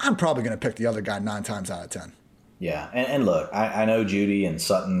Broncos, I'm probably going to pick the other guy 9 times out of 10. Yeah, and look, I know Jeudy and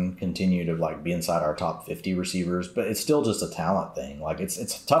Sutton continue to be inside our top 50 receivers, but it's still just a talent thing.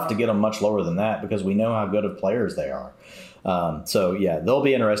 It's tough to get them much lower than that because we know how good of players they are. So yeah, they'll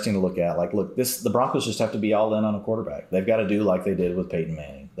be interesting to look at. The Broncos just have to be all in on a quarterback. They've got to do like they did with Peyton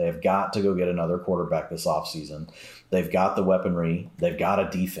Manning. They've got to go get another quarterback this offseason. They've got the weaponry. They've got a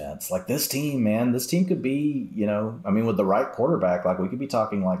defense. This team, man, this team could be, with the right quarterback, we could be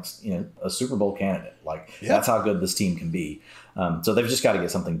talking a Super Bowl candidate. That's how good this team can be. So they've just got to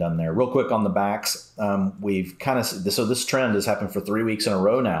get something done there. Real quick on the backs, we've so this trend has happened for 3 weeks in a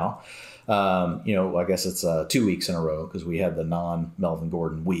row now. I guess it's 2 weeks in a row because we had the non-Melvin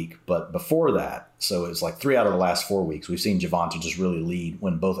Gordon week. But before that, so it's 3 out of the last 4 weeks, we've seen Javonte just really lead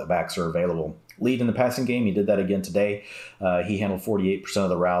when both backs are available. Lead in the passing game. He did that again today. He handled 48% of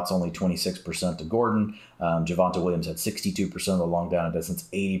the routes, only 26% to Gordon. Javonte Williams had 62% of the long down and distance,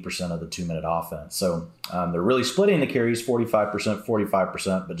 80% of the 2-minute offense. So they're really splitting the carries, 45%,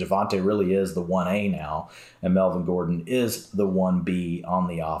 45%, but Javonte really is the 1A now, and Melvin Gordon is the 1B on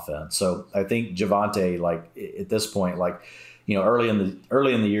the offense. So I think Javonte, at this point, early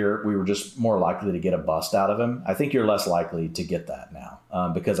in the year, we were just more likely to get a bust out of him. I think you're less likely to get that now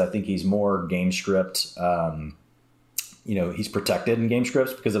because I think he's more game script. He's protected in game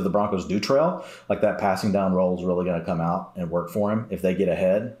scripts because if the Broncos do trail, that passing down role is really going to come out and work for him. If they get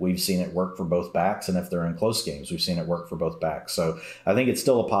ahead, we've seen it work for both backs. And if they're in close games, we've seen it work for both backs. So I think it's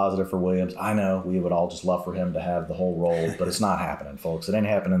still a positive for Williams. I know we would all just love for him to have the whole role, but it's not happening, folks. It ain't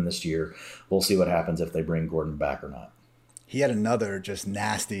happening this year. We'll see what happens if they bring Gordon back or not. He had another just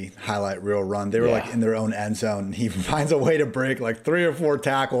nasty highlight reel run. They were in their own end zone. And he finds a way to break 3 or 4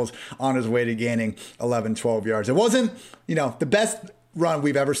 tackles on his way to gaining 11, 12 yards. It wasn't, the best run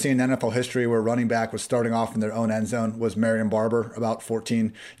we've ever seen in NFL history where running back was starting off in their own end zone was Marion Barber about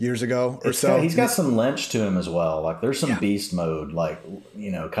 14 years ago or so. He's got some Lynch to him as well. There's some beast mode,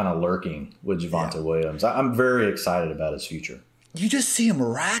 kind of lurking with Javonte Williams. I'm very excited about his future. You just see him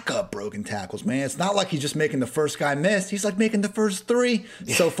rack up broken tackles, man. It's not like he's just making the first guy miss. He's making the first 3.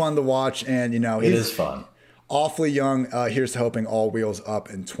 So fun to watch. And, it is fun. Awfully young. Here's to hoping all wheels up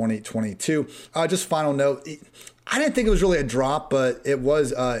in 2022. Just final note. I didn't think it was really a drop, but it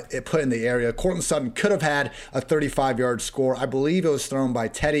was it put in the area. Courtland Sutton could have had a 35-yard score. I believe it was thrown by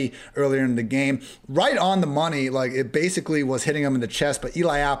Teddy earlier in the game. Right on the money, like it basically was hitting him in the chest, but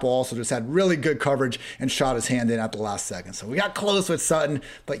Eli Apple also just had really good coverage and shot his hand in at the last second. So we got close with Sutton,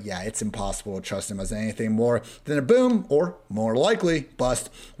 but yeah, it's impossible to trust him as anything more than a boom or more likely bust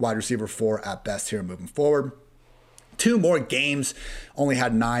wide receiver 4 at best here moving forward. 2 more games, only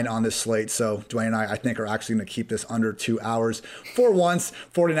had 9 on this slate, so Dwayne and I think, are actually going to keep this under 2 hours. For once,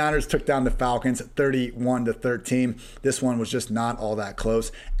 49ers took down the Falcons 31-13. This one was just not all that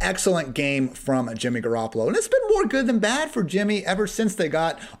close. Excellent game from Jimmy Garoppolo, and it's been more good than bad for Jimmy ever since they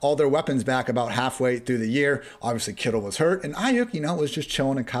got all their weapons back about halfway through the year. Obviously, Kittle was hurt, and Ayuk, was just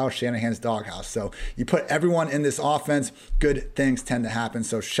chilling in Kyle Shanahan's doghouse. So you put everyone in this offense, good things tend to happen.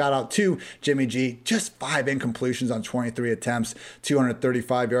 So shout out to Jimmy G. Just 5 incompletions on 23 attempts,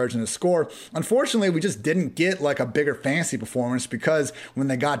 235 yards and a score. Unfortunately, we just didn't get like a bigger fantasy performance because when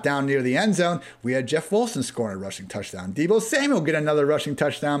they got down near the end zone, we had Jeff Wilson scoring a rushing touchdown. Deebo Samuel get another rushing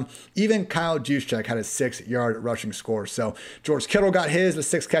touchdown. Even Kyle Juszczyk had a 6-yard rushing score. So George Kittle got his with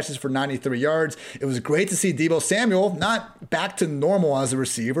 6 catches for 93 yards. It was great to see Deebo Samuel not back to normal as a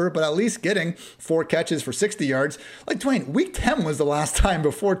receiver, but at least getting 4 catches for 60 yards. Like Dwayne, week 10 was the last time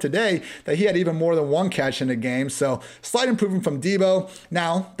before today that he had even more than 1 catch in a game. So slight improvement from Deebo.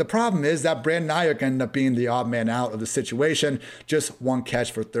 Now, the problem is that Brandon Ayuk ended up being the odd man out of the situation. Just 1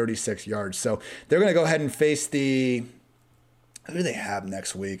 catch for 36 yards. So they're going to go ahead and face the... Who do they have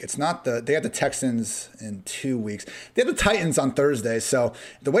next week? They have the Texans in 2 weeks. They have the Titans on Thursday. So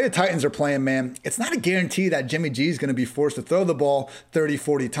the way the Titans are playing, man, it's not a guarantee that Jimmy G is going to be forced to throw the ball 30,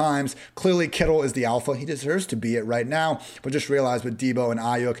 40 times. Clearly, Kittle is the alpha. He deserves to be it right now. But just realize with Deebo and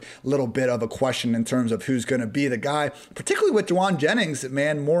Ayuk, a little bit of a question in terms of who's going to be the guy, particularly with Juwan Jennings,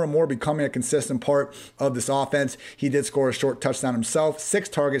 man, more and more becoming a consistent part of this offense. He did score a short touchdown himself. 6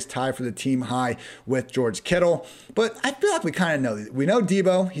 targets, tied for the team high with George Kittle. But I feel like we kind of know. We know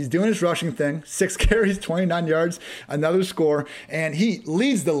Deebo, he's doing his rushing thing. 6 carries, 29 yards, another score. And he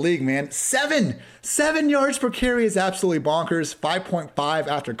leads the league, man. 7 yards per carry is absolutely bonkers. 5.5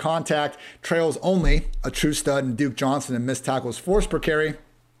 after contact. Trails only a true stud in Duke Johnson and missed tackles forced per carry.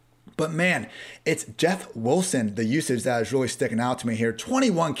 But man, it's Jeff Wilson, the usage that is really sticking out to me here.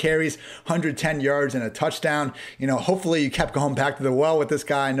 21 carries, 110 yards, and a touchdown. Hopefully you kept going back to the well with this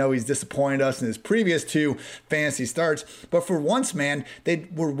guy. I know he's disappointed us in his previous 2 fantasy starts. But for once, man, they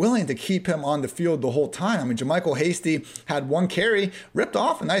were willing to keep him on the field the whole time. I mean, JaMychal Hasty had 1 carry, ripped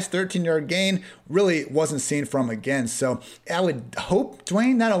off a nice 13-yard gain, really wasn't seen from again. So I would hope,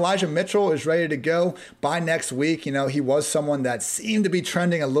 Dwayne, that Elijah Mitchell is ready to go by next week. He was someone that seemed to be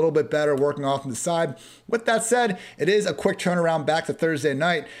trending a little bit better, working off on the side. With that said, it is a quick turnaround back to Thursday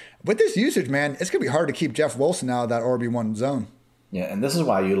night. With this usage, man, it's going to be hard to keep Jeff Wilson out of that RB1 zone. Yeah, and this is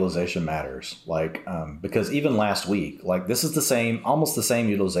why utilization matters. Because even last week, this is almost the same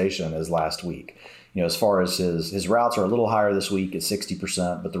utilization as last week. As far as his routes are a little higher this week at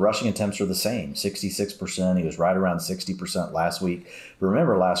 60%, but the rushing attempts are the same, 66%. He was right around 60% last week. But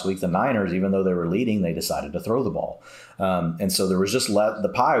remember, last week, the Niners, even though they were leading, they decided to throw the ball. And so there was just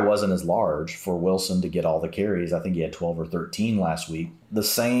the pie wasn't as large for Wilson to get all the carries. I think he had 12 or 13 last week. The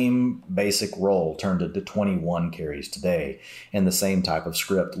same basic role turned into 21 carries today and the same type of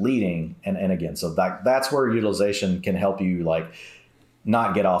script leading. And again, so that's where utilization can help you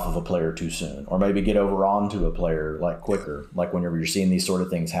not get off of a player too soon, or maybe get over onto a player quicker, whenever you're seeing these sort of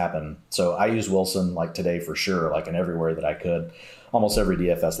things happen. So I use Wilson today for sure, in everywhere that I could. Almost every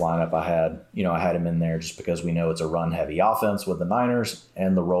DFS lineup I had him in there just because we know it's a run-heavy offense with the Niners,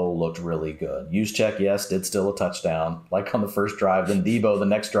 and the role looked really good. Juszczyk, yes, did steal a touchdown, on the first drive. Then Deebo, the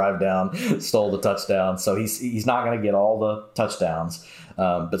next drive down, stole the touchdown. So he's not going to get all the touchdowns,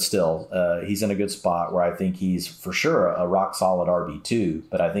 but still, he's in a good spot where I think he's for sure a rock-solid RB2,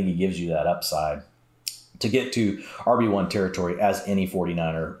 but I think he gives you that upside to get to RB1 territory, as any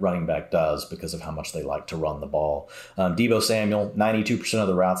 49er running back does, because of how much they like to run the ball. Deebo Samuel, 92% of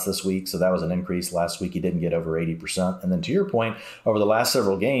the routes this week, so that was an increase. Last week he didn't get over 80%. And then to your point, over the last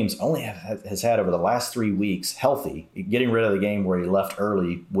several games, only has had over the last 3 weeks, healthy, getting rid of the game where he left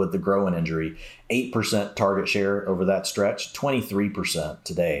early with the groin injury, 8% target share over that stretch, 23%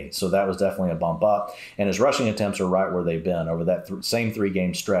 today. So that was definitely a bump up. And his rushing attempts are right where they've been over that same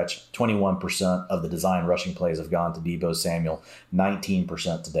 3-game stretch. 21% of the design rushing plays have gone to Deebo Samuel,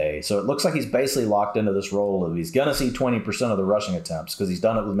 19% today. So it looks like he's basically locked into this role of he's going to see 20% of the rushing attempts because he's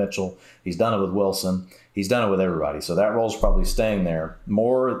done it with Mitchell. He's done it with Wilson. He's done it with everybody. So that role's probably staying there.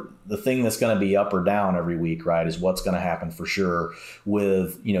 More the thing that's going to be up or down every week, right, is what's going to happen for sure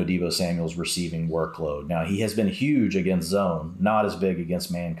with, Deebo Samuel's receiving workload. Now, he has been huge against zone, not as big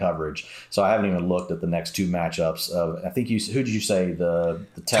against man coverage. So I haven't even looked at the next two matchups of, I think who did you say? The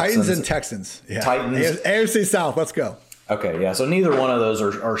Texans? Titans and Texans. Yeah. Titans. AFC South, let's go. Okay, yeah. So neither one of those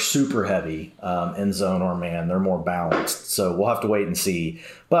are super heavy in zone or man. They're more balanced. So we'll have to wait and see.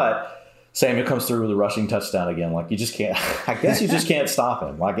 But Samuel comes through with a rushing touchdown again. Like, you just can't – I guess you just can't stop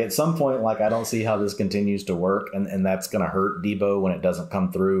him. Like, at some point, I don't see how this continues to work, and that's going to hurt Deebo when it doesn't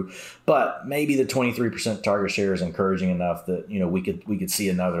come through. But maybe the 23% target share is encouraging enough that, we could see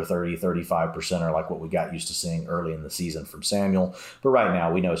another 30, 35% or like what we got used to seeing early in the season from Samuel. But right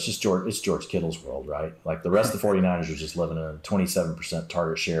now, we know it's just George Kittle's world, right? Like, the rest of the 49ers are just living in a 27%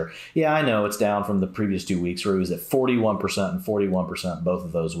 target share. Yeah, I know it's down from the previous 2 weeks where he was at 41% and 41% both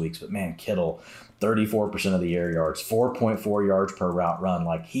of those weeks. But, man, Kittle, 34% of the air yards, 4.4 yards per route run.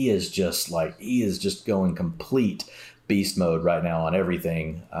 Like, he is just going complete beast mode right now on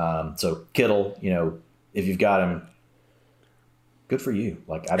everything. So Kittle, if you've got him, good for you.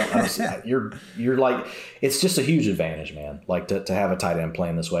 Like, you're like, it's just a huge advantage, man. Like, to have a tight end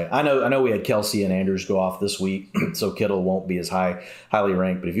playing this way. I know we had Kelsey and Andrews go off this week, so Kittle won't be as highly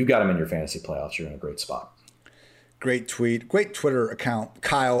ranked. But if you've got him in your fantasy playoffs, you're in a great spot. Great tweet. Great Twitter account.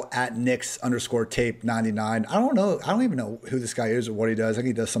 Kyle at Nix_tape99. I don't even know who this guy is or what he does. I think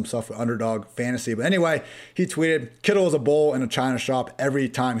he does some stuff with Underdog Fantasy. But anyway, he tweeted, Kittle is a bull in a china shop every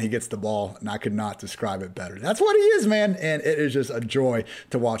time he gets the ball. And I could not describe it better. That's what he is, man. And it is just a joy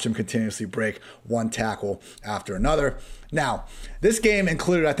to watch him continuously break one tackle after another. Now, this game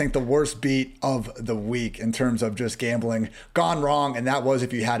included, I think, the worst beat of the week in terms of just gambling gone wrong, and that was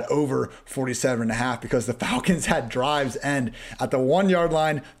if you had over 47.5, because the Falcons had drives end at the 1 yard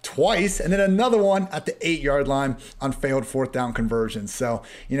line twice, and then another one at the 8 yard line on failed fourth down conversions. So,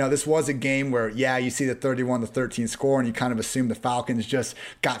 this was a game where, you see the 31-13 score, and you kind of assume the Falcons just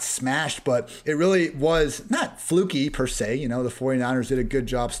got smashed, but it really was not fluky per se. The 49ers did a good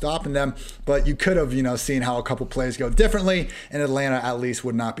job stopping them, but you could have, seen how a couple plays go differently, and Atlanta at least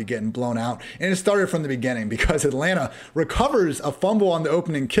would not be getting blown out. And it started from the beginning because Atlanta recovers a fumble on the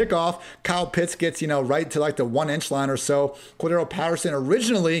opening kickoff. Kyle Pitts gets, right to like the 1 inch line or so. Cordero Patterson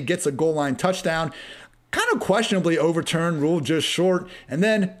originally gets a goal line touchdown, kind of questionably overturned, ruled just short, and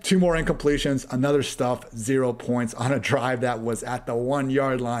then 2 more incompletions, another stuff, 0 points on a drive that was at the 1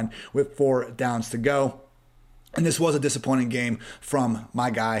 yard line with 4 downs to go. And this was a disappointing game from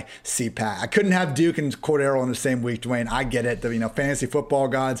my guy, CPAT. I couldn't have Duke and Cordero in the same week, Dwayne. I get it. The fantasy football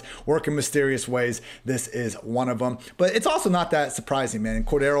gods work in mysterious ways. This is one of them. But it's also not that surprising, man.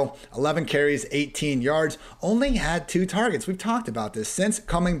 Cordero, 11 carries, 18 yards, only had 2 targets. We've talked about this. Since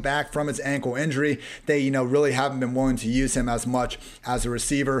coming back from his ankle injury, they, really haven't been willing to use him as much as a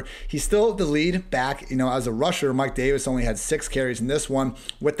receiver. He's still the lead back, as a rusher. Mike Davis only had 6 carries in this one.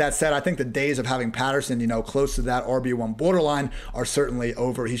 With that said, I think the days of having Patterson, close to that RB1 borderline are certainly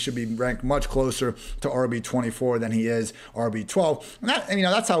over. He should be ranked much closer to RB24 than he is RB12. And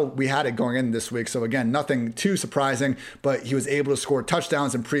that's how we had it going in this week. So again, nothing too surprising, but he was able to score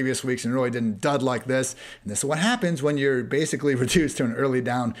touchdowns in previous weeks and really didn't dud like this. And this is what happens when you're basically reduced to an early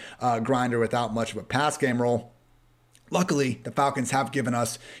down grinder without much of a pass game role. Luckily, the Falcons have given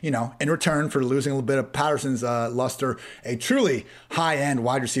us, in return for losing a little bit of Patterson's luster, a truly high-end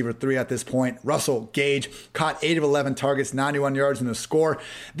wide receiver 3 at this point. Russell Gage caught 8 of 11 targets, 91 yards in the score.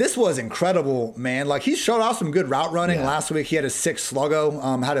 This was incredible, man. Like, he showed off some good route running. Yeah. Last week, he had a 6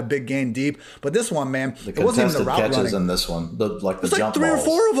 sluggo, had a big gain deep. But this one, man, it wasn't even the route catches running. In this one, the jump balls. It was like 3 or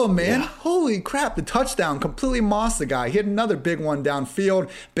 4 of them, man. Yeah. Holy crap. The touchdown completely mossed the guy. He had another big one downfield,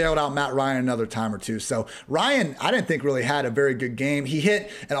 bailed out Matt Ryan another time or two. So, Ryan, I didn't think really had a very good game. He hit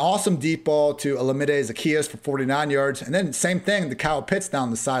an awesome deep ball to Olamide Zaccheaus for 49 yards. And then same thing to Kyle Pitts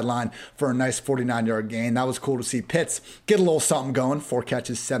down the sideline for a nice 49-yard gain. That was cool to see Pitts get a little something going. 4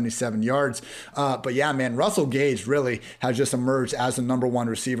 catches, 77 yards. But yeah, man, Russell Gage really has just emerged as the number 1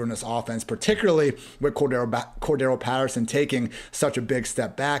 receiver in this offense, particularly with Cordero Patterson taking such a big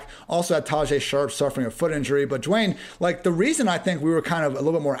step back. Also had Tajay Sharp suffering a foot injury. But Dwayne, like, the reason I think we were kind of a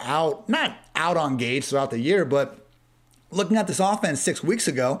little bit more not out on Gage throughout the year, but looking at this offense 6 weeks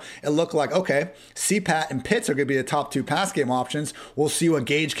ago, it looked like, okay, CPAT and Pitts are going to be the top 2 pass game options. We'll see what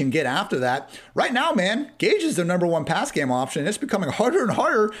Gage can get after that. Right now, man, Gage is their number 1 pass game option. It's becoming harder and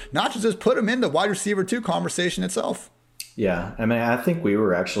harder not to just put him in the wide receiver 2 conversation itself. Yeah, I mean, I think we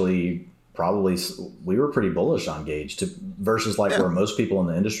were actually pretty bullish on Gage versus where most people in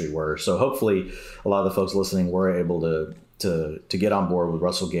the industry were. So hopefully a lot of the folks listening were able to to get on board with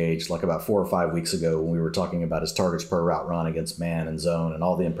Russell Gage like about 4 or 5 weeks ago when we were talking about his targets per route run against man and zone and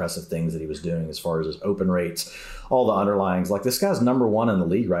all the impressive things that he was doing as far as his open rates, all the underlyings. Like, this guy's number one in the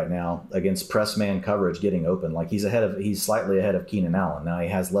league right now against press man coverage getting open. Like, he's slightly ahead of Keenan Allen. Now he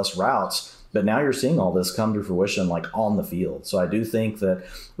has less routes, but now you're seeing all this come to fruition like on the field. So I do think that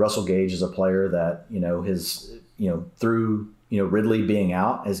Russell Gage is a player that, through Ridley being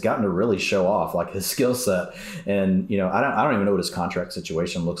out, has gotten to really show off like his skill set. And, I don't even know what his contract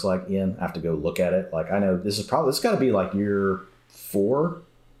situation looks like, Ian. I have to go look at it. Like, I know this got to be like year 4,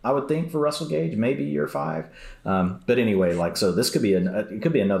 I would think, for Russell Gage, maybe year 5. But anyway, so this could be it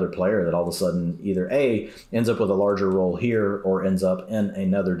could be another player that all of a sudden either A, ends up with a larger role here or ends up in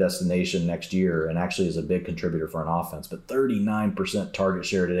another destination next year and actually is a big contributor for an offense. But 39% target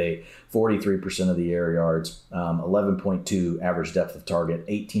share today, 43% of the air yards, 11.2 average depth of target,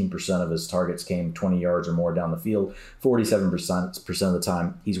 18% of his targets came 20 yards or more down the field, 47% of the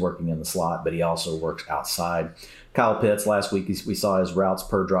time he's working in the slot, but he also works outside. Kyle Pitts, last week we saw his routes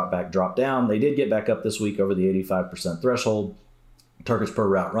per dropback drop down. They did get back up this week over the 85% threshold. Targets per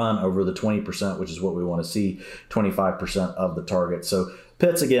route run over the 20%, which is what we want to see, 25% of the target. So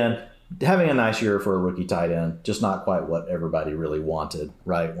Pitts, again, having a nice year for a rookie tight end, just not quite what everybody really wanted,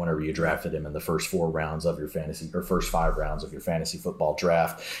 right? Whenever you drafted him in the first 4 rounds of your fantasy, or first 5 rounds of your fantasy football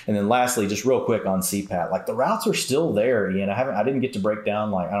draft. And then lastly, just real quick on CPAT, like, the routes are still there, Ian. I didn't get to break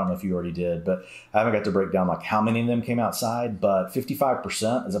down, like, I don't know if you already did, but I haven't got to break down like how many of them came outside, but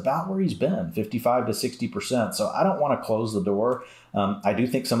 55% is about where he's been, 55 to 60%. So I don't want to close the door. I do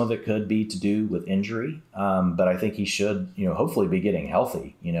think some of it could be to do with injury, but I think he should, hopefully be getting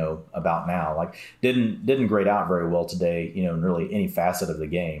healthy, about now. Like, didn't grade out very well today, in really any facet of the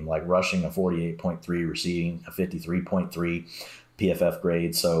game, like rushing a 48.3, receiving a 53.3 PFF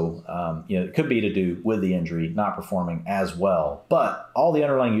grade. So, it could be to do with the injury, not performing as well, but all the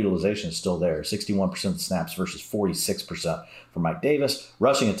underlying utilization is still there. 61% of the snaps versus 46% for Mike Davis.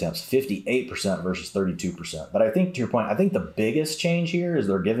 Rushing attempts, 58% versus 32%. But I think, to your point, I think the biggest change here is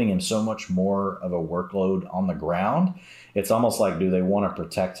they're giving him so much more of a workload on the ground. It's almost like, do they want to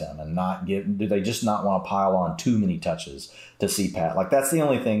protect him and do they just not want to pile on too many touches to CPAT? Like, that's the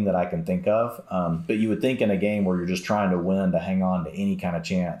only thing that I can think of. But you would think in a game where you're just trying to win to hang on to any kind of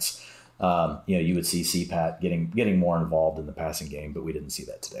chance, you would see CPAT getting more involved in the passing game, but we didn't see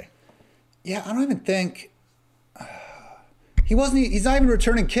that today. Yeah, I don't even think he's not even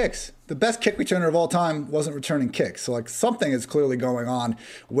returning kicks. The best kick returner of all time wasn't returning kicks. So, like, something is clearly going on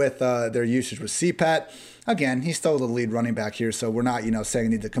with their usage with CPAT. Again, he's still the lead running back here, so we're not, saying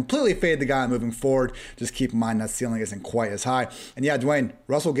you need to completely fade the guy moving forward. Just keep in mind that ceiling isn't quite as high. And yeah, Dwayne,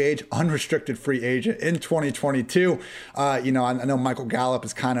 Russell Gage, unrestricted free agent in 2022. I know Michael Gallup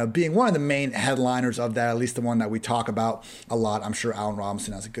is kind of being one of the main headliners of that, at least the one that we talk about a lot. I'm sure Allen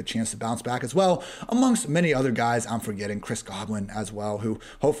Robinson has a good chance to bounce back as well, amongst many other guys I'm forgetting. Chris Godwin as well, who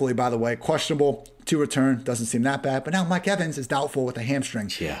hopefully, by the way, questionable to return. Doesn't seem that bad. But now Mike Evans is doubtful with a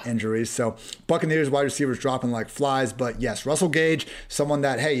hamstring injuries. So Buccaneers wide receivers dropping like flies. But yes, Russell Gage, someone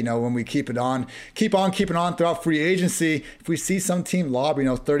that, hey, when we keep on keeping on throughout free agency, if we see some team lob,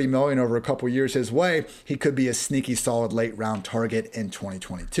 $30 million over a couple years his way, he could be a sneaky solid late round target in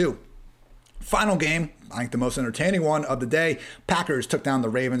 2022. Final game, I think the most entertaining one of the day. Packers took down the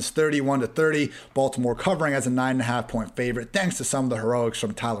Ravens 31-30. Baltimore covering as a 9.5-point favorite, thanks to some of the heroics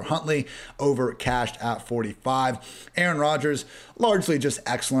from Tyler Huntley, over cashed at 45. Aaron Rodgers, largely just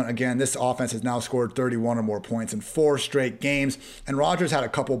excellent. Again, this offense has now scored 31 or more points in 4 straight games. And Rodgers had a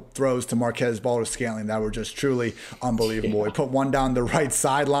couple throws to Marquez Valdes-Scantling that were just truly unbelievable. Yeah. He put one down the right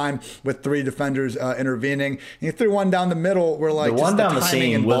sideline with 3 defenders intervening. And he threw one down the middle where, like, the one down the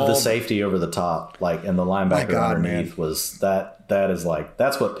seam involved, with the safety over the top, like, and the linebacker underneath, was that is like,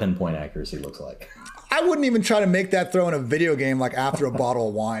 that's what pinpoint accuracy looks like. I wouldn't even try to make that throw in a video game, like after a bottle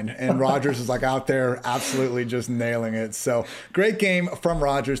of wine. And Rodgers is like out there absolutely just nailing it. So great game from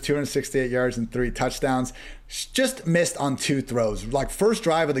Rodgers, 268 yards and 3 touchdowns. Just missed on 2 throws. Like, first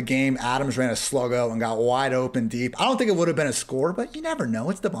drive of the game, Adams ran a sluggo and got wide open deep. I don't think it would have been a score, but you never know.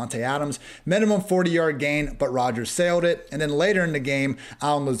 It's Devontae Adams. Minimum 40-yard gain, but Rodgers sailed it. And then later in the game,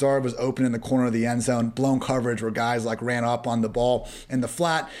 Allen Lazard was open in the corner of the end zone. Blown coverage where guys like ran up on the ball in the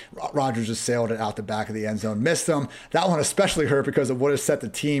flat. Rodgers just sailed it out the back of the end zone. Missed them. That one especially hurt because it would have set the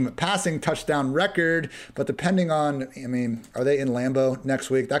team passing touchdown record. But depending on, are they in Lambeau next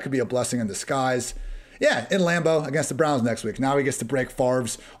week? That could be a blessing in disguise. Yeah, in Lambeau against the Browns next week. Now he gets to break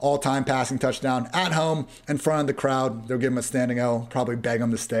Favre's all-time passing touchdown at home in front of the crowd. They'll give him a standing O, probably beg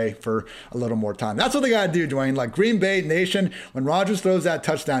him to stay for a little more time. That's what they got to do, Dwayne. Like Green Bay Nation, when Rodgers throws that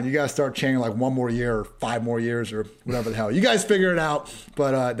touchdown, you got to start chanting like 1 more year or 5 more years or whatever the hell. You guys figure it out,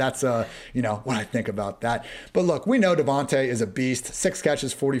 but that's what I think about that. But look, we know Devontae is a beast. 6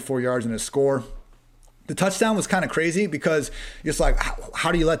 catches, 44 yards in his score. The touchdown was kind of crazy because it's like,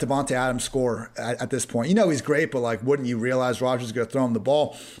 how do you let Davante Adams score at this point? You know he's great, but like, wouldn't you realize Rodgers is going to throw him the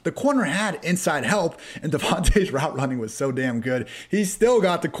ball? The corner had inside help, and Davante's route running was so damn good. He still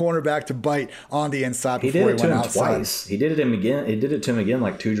got the cornerback to bite on the inside before he went outside. Twice. He did it to him again. He did it to him again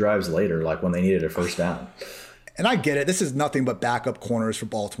like 2 drives later, like when they needed a first down. And I get it. This is nothing but backup corners for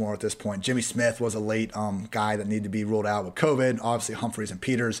Baltimore at this point. Jimmy Smith was a late guy that needed to be ruled out with COVID. Obviously, Humphreys and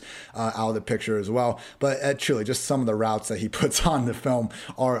Peters out of the picture as well. But truly, just some of the routes that he puts on the film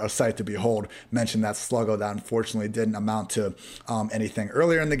are a sight to behold. Mentioned that sluggo that unfortunately didn't amount to anything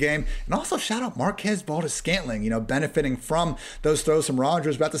earlier in the game. And also shout out Marquez Valdes-Scantling, benefiting from those throws from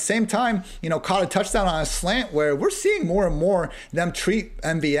Rodgers. But at the same time, caught a touchdown on a slant where we're seeing more and more them treat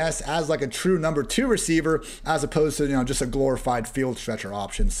MVS as like a true number 2 receiver as opposed to just a glorified field stretcher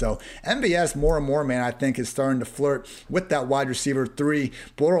option. So MVS more and more, man, I think is starting to flirt with that wide receiver 3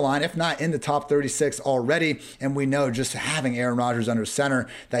 borderline, if not in the top 36 already. And we know just having Aaron Rodgers under center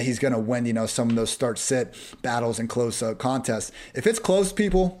that he's going to win, some of those start-sit battles and close contests. If it's close,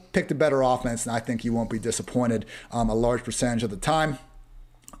 people, pick the better offense, and I think you won't be disappointed a large percentage of the time.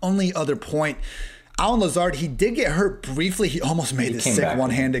 Only other point, Allen Lazard, he did get hurt briefly. He almost made this sick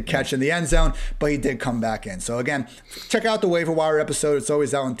one-handed catch in the end zone, but he did come back in. So again, check out the waiver wire episode. It's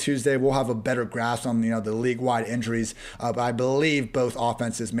always out on Tuesday. We'll have a better grasp on the league-wide injuries. But I believe both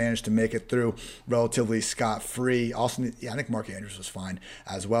offenses managed to make it through relatively scot-free. Also, I think Mark Andrews was fine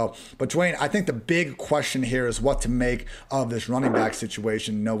as well. But Dwayne, I think the big question here is what to make of this running back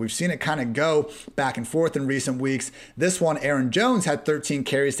situation. We've seen it kind of go back and forth in recent weeks. This one, Aaron Jones had 13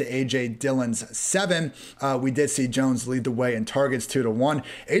 carries to A.J. Dillon's 7. We did see Jones lead the way in targets 2-1.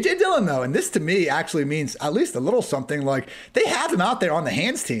 A.J. Dillon, though, and this to me actually means at least a little something, like they have him out there on the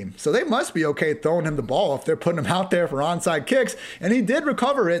hands team. So they must be okay throwing him the ball if they're putting him out there for onside kicks. And he did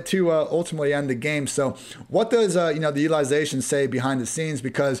recover it to ultimately end the game. So what does, the utilization say behind the scenes?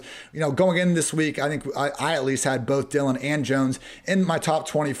 Because, going in this week, I think I at least had both Dillon and Jones in my top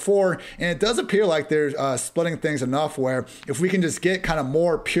 24. And it does appear like they're splitting things enough where if we can just get kind of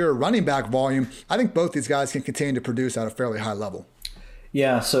more pure running back volume, I think both these guys can continue to produce at a fairly high level.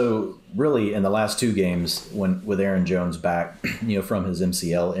 Yeah, so really in the last 2 games with Aaron Jones back, from his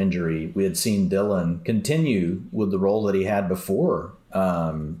MCL injury, we had seen Dillon continue with the role that he had before,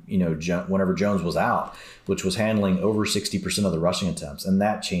 whenever Jones was out, which was handling over 60% of the rushing attempts. And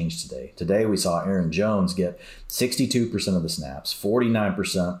that changed today. Today we saw Aaron Jones get 62% of the snaps,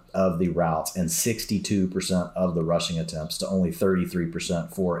 49% of the routes, and 62% of the rushing attempts to only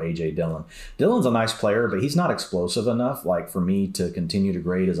 33% for A.J. Dillon. Dillon's a nice player, but he's not explosive enough for me to continue to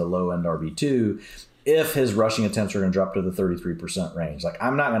grade as a low-end RB2 if his rushing attempts are going to drop to the 33% range.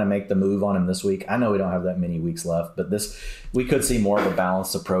 I'm not going to make the move on him this week. I know we don't have that many weeks left, but we could see more of a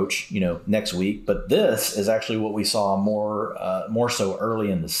balanced approach, next week. But this is actually what we saw more so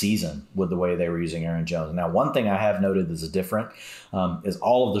early in the season with the way they were using Aaron Jones. Now, one thing I have noted that is different is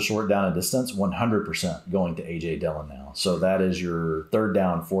all of the short down and distance, 100% going to A.J. Dillon now. So that is your 3rd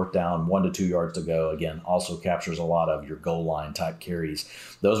down, 4th down, 1 to 2 yards to go. Again, also captures a lot of your goal line type carries.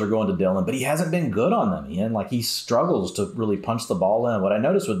 Those are going to Dillon, but he hasn't been good on them, Ian. He struggles to really punch the ball in. What I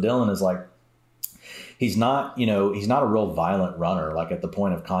noticed with Dillon is he's not a real violent runner, at the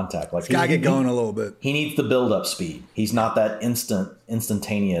point of contact. He's got to get going a little bit. He needs the build-up speed. He's not that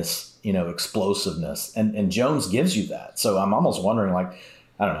instantaneous, explosiveness. And Jones gives you that. So I'm almost wondering,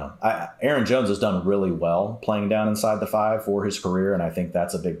 I don't know. Aaron Jones has done really well playing down inside the 5 for his career, and I think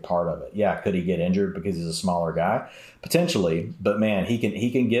that's a big part of it. Yeah, could he get injured because he's a smaller guy? Potentially, but man, he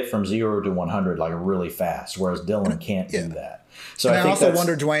can get from 0 to 100 really fast, whereas Dillon can't do that. So and I also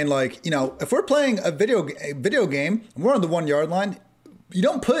wonder, Dwayne, if we're playing a video game and we're on the 1 yard line, you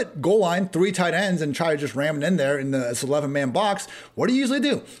don't put goal line 3 tight ends and try to just ram it in there in this 11-man box. What do you usually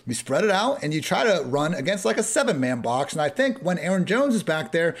do? You spread it out and you try to run against a 7-man box. And I think when Aaron Jones is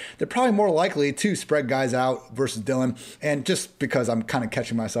back there, they're probably more likely to spread guys out versus Dillon. And just because I'm kind of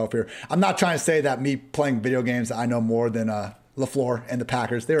catching myself here, I'm not trying to say that me playing video games, I know more than LaFleur and the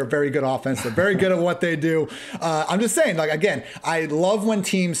Packers. They're a very good offense. They're very good at what they do. I'm just saying, like, again, I love when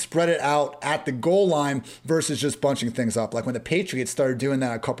teams spread it out at the goal line versus just bunching things up. Like when the Patriots started doing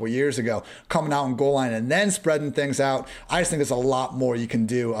that a couple years ago, coming out on goal line and then spreading things out. I just think there's a lot more you can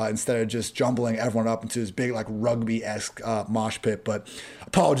do instead of just jumbling everyone up into this big, like, rugby-esque mosh pit. But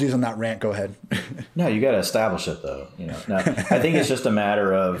apologies on that rant. Go ahead. No, you got to establish it, though. No, I think it's just a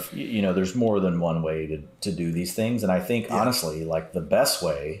matter of, there's more than one way to do these things. And I think, honestly, like the best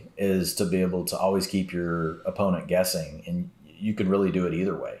way is to be able to always keep your opponent guessing, and you can really do it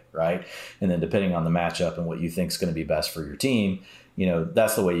either way, right? And then depending on the matchup and what you think is going to be best for your team,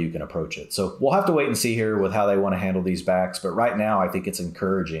 that's the way you can approach it. So we'll have to wait and see here with how they want to handle these backs. But right now, I think it's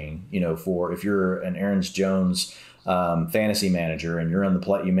encouraging, for if you're an Aaron Jones fantasy manager and you're in the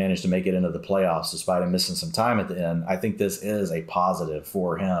play, you managed to make it into the playoffs despite him missing some time at the end. I think this is a positive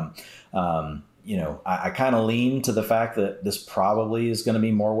for him. I kind of lean to the fact that this probably is going to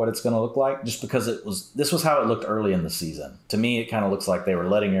be more what it's going to look like, just because this was how it looked early in the season. To me, it kind of looks like they were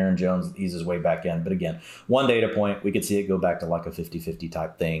letting Aaron Jones ease his way back in. But again, one data point, we could see it go back to like a 50-50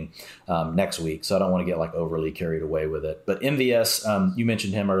 type thing next week. So I don't want to get like overly carried away with it. But MVS, you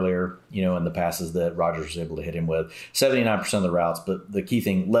mentioned him earlier, in the passes that Rodgers was able to hit him with, 79% of the routes. But the key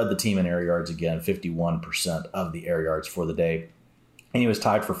thing, led the team in air yards again, 51% of the air yards for the day. And he was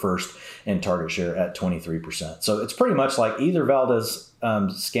tied for first in target share at 23%. So it's pretty much like either Valdez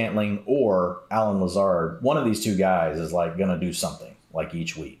Scantling or Allen Lazard. One of these two guys is like going to do something like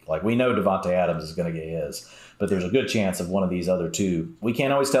each week. Like we know Devontae Adams is going to get his, but there's a good chance of one of these other two. We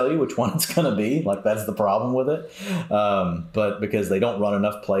can't always tell you which one it's going to be. Like that's the problem with it. But because they don't run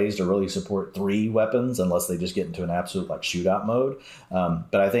enough plays to really support three weapons unless they just get into an absolute like shootout mode.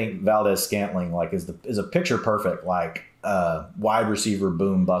 But I think Valdez Scantling like is a picture perfect like wide receiver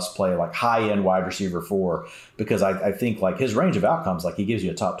boom bust play, like high end wide receiver 4, because I think like his range of outcomes, like he gives you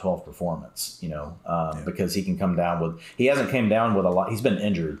a top 12 performance, because he can come down he hasn't came down with a lot. He's been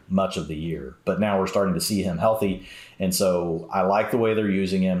injured much of the year, but now we're starting to see him healthy. And so I like the way they're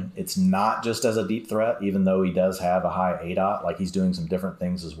using him. It's not just as a deep threat, even though he does have a high ADOT, like he's doing some different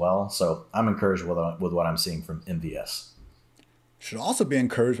things as well. So I'm encouraged with what I'm seeing from MVS. Should also be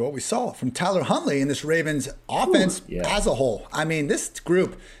encouraged what we saw from Tyler Huntley in this Ravens offense as a whole. I mean, this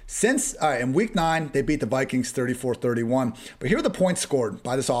group, since in week 9, they beat the Vikings 34-31. But here are the points scored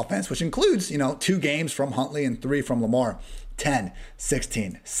by this offense, which includes, 2 games from Huntley and 3 from Lamar. 10,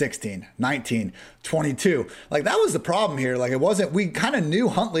 16, 16, 19, 22. Like that was the problem here. Like we kind of knew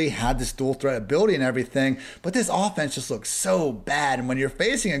Huntley had this dual threat ability and everything, but this offense just looks so bad. And when you're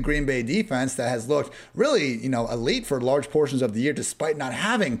facing a Green Bay defense that has looked really, elite for large portions of the year, despite not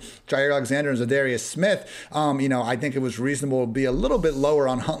having Jair Alexander and Zadarius Smith, I think it was reasonable to be a little bit lower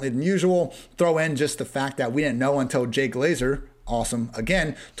on Huntley than usual. Throw in just the fact that we didn't know until Jay Glazer, awesome,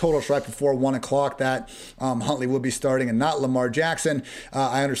 again, told us right before 1 o'clock that Huntley would be starting and not Lamar Jackson.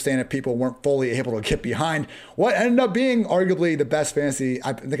 I understand that people weren't fully able to get behind what ended up being arguably the best fantasy.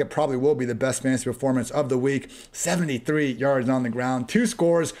 I think it probably will be the best fantasy performance of the week. 73 yards on the ground, 2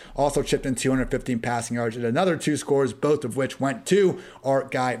 scores, also chipped in 215 passing yards and another 2 scores, both of which went to our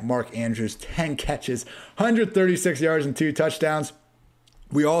guy Mark Andrews. 10 catches, 136 yards and 2 touchdowns.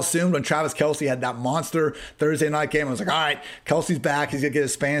 We all assumed when Travis Kelce had that monster Thursday night game, I was like, all right, Kelce's back. He's going to get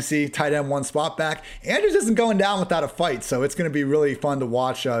his fantasy tight end 1 spot back. Andrews isn't going down without a fight, so it's going to be really fun to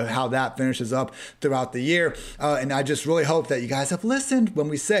watch how that finishes up throughout the year. And I just really hope that you guys have listened when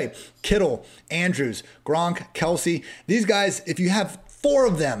we say Kittle, Andrews, Gronk, Kelce. These guys, if you have 4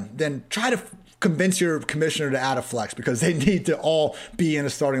 of them, then try to convince your commissioner to add a flex because they need to all be in a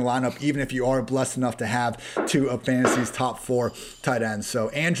starting lineup, even if you are blessed enough to have 2 of fantasy's top 4 tight ends. So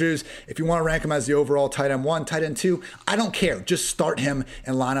Andrews, if you want to rank him as the overall tight end 1, tight end 2, I don't care. Just start him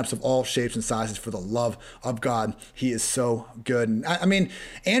in lineups of all shapes and sizes for the love of God. He is so good. And I mean,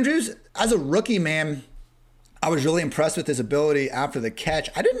 Andrews, as a rookie, man, I was really impressed with his ability after the catch.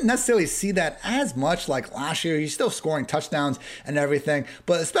 I didn't necessarily see that as much like last year. He's still scoring touchdowns and everything,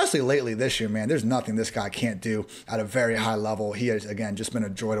 but especially lately this year, man, there's nothing this guy can't do at a very high level. He has, again, just been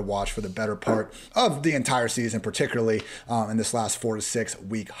a joy to watch for the better part of the entire season, particularly in this last 4 to 6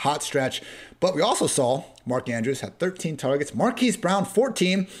 week hot stretch. But we also saw Mark Andrews had 13 targets, Marquise Brown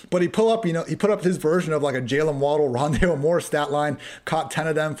 14, but he put up his version of like a Jalen Waddle, Rondale Moore stat line, caught 10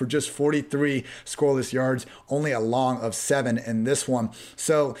 of them for just 43 scoreless yards, only a long of 7 in this one.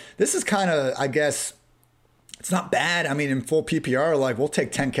 So this is kind of, I guess, it's not bad. I mean, in full PPR, like we'll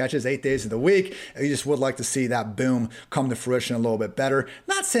take 10 catches 8 days of the week. You just would like to see that boom come to fruition a little bit better.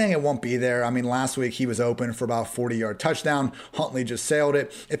 Not saying it won't be there. I mean, last week he was open for about a 40-yard touchdown. Huntley just sailed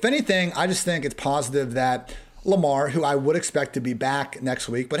it. If anything, I just think it's positive that Lamar, who I would expect to be back next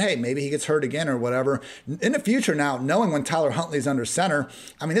week, but hey, maybe he gets hurt again or whatever. In the future now, knowing when Tyler Huntley's under center,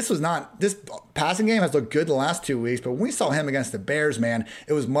 I mean, this passing game has looked good the last 2 weeks, but when we saw him against the Bears, man,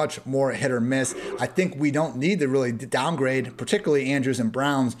 it was much more hit or miss. I think we don't need to really downgrade, particularly Andrews and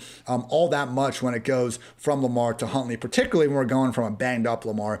Browns, all that much when it goes from Lamar to Huntley, particularly when we're going from a banged up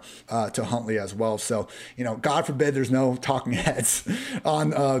Lamar to Huntley as well. So, God forbid there's no talking heads on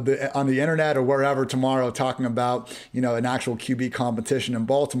the internet or wherever tomorrow talking about, an actual QB competition in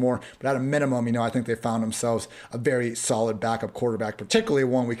Baltimore. But at a minimum, I think they found themselves a very solid backup quarterback, particularly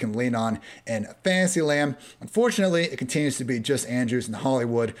one we can lean on in Fantasyland. Unfortunately, it continues to be just Andrews and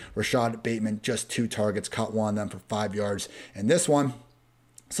Hollywood. Rashad Bateman, just 2 targets, caught one of them for 5 yards in this one.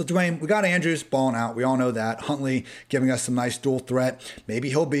 So, Dwayne, we got Andrews balling out. We all know that. Huntley giving us some nice dual threat. Maybe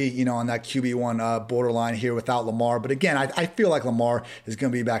he'll be, on that QB1 borderline here without Lamar. But again, I feel like Lamar is going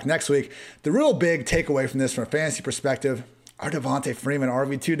to be back next week. The real big takeaway from this, from a fantasy perspective, our Devonta Freeman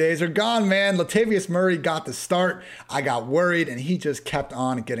RB2 days are gone, man. Latavius Murray got the start. I got worried, and he just kept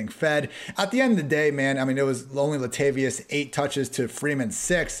on getting fed. At the end of the day, man, I mean, it was only Latavius 8 touches to Freeman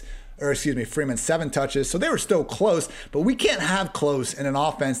 6. Freeman 7 touches. So they were still close, but we can't have close in an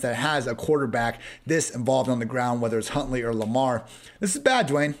offense that has a quarterback this involved on the ground, whether it's Huntley or Lamar. This is bad,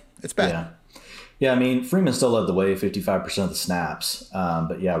 Dwayne. It's bad. Yeah, I mean, Freeman still led the way, 55% of the snaps.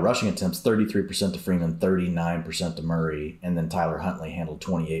 But yeah, rushing attempts, 33% to Freeman, 39% to Murray. And then Tyler Huntley handled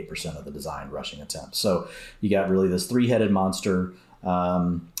 28% of the designed rushing attempts. So you got really this 3-headed monster.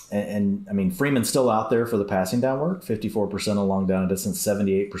 And I mean, Freeman's still out there for the passing down work, 54% along down distance,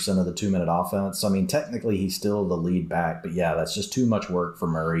 78% of the 2-minute offense. So, I mean, technically he's still the lead back, but yeah, that's just too much work for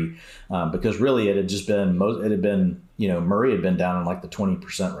Murray because really it had just been, Murray had been down in like the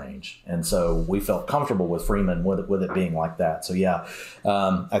 20% range. And so we felt comfortable with Freeman with it being like that. So yeah,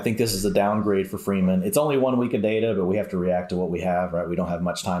 I think this is a downgrade for Freeman. It's only 1 week of data, but we have to react to what we have, right? We don't have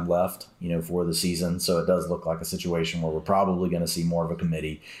much time left, for the season. So it does look like a situation where we're probably going to see more of a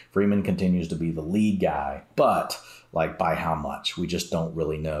committee. Freeman continues to be the lead guy, but like by how much? We just don't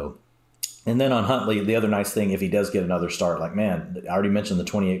really know. And then on Huntley, the other nice thing, if he does get another start, like, man, I already mentioned the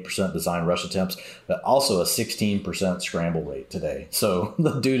 28% design rush attempts, but also a 16% scramble rate today. So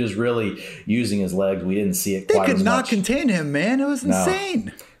the dude is really using his legs. We didn't see it quite as much. They could not contain him, man. It was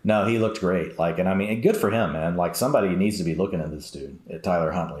insane. No, he looked great. And I mean, good for him, man. Like, somebody needs to be looking at this dude, at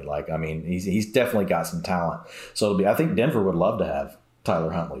Tyler Huntley. I mean, he's definitely got some talent. So I think Denver would love to have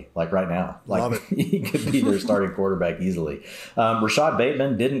Tyler Huntley, right now. Love it. He could be their starting quarterback easily. Rashad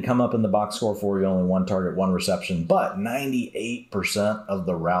Bateman didn't come up in the box score for you, only 1 target, 1 reception, but 98% of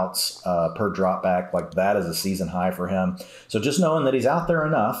the routes per drop back, that is a season high for him. So just knowing that he's out there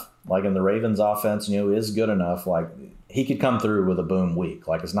enough, in the Ravens offense, is good enough, he could come through with a boom week.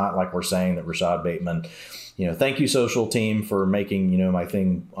 It's not like we're saying that Rashad Bateman, thank you, social team, for making, my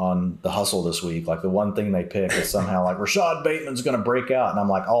thing on the hustle this week. The one thing they pick is somehow Rashad Bateman's going to break out. And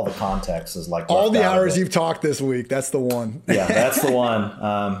I'm all the context is all the hours you've talked this week. That's the one. Yeah, that's the one.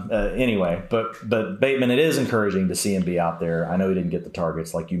 Anyway, but Bateman, it is encouraging to see him be out there. I know he didn't get the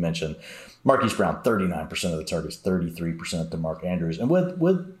targets like you mentioned. Marquise Brown, 39% of the targets, 33% to Mark Andrews. And with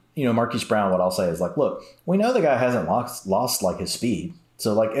Marquise Brown, what I'll say is look, we know the guy hasn't lost his speed.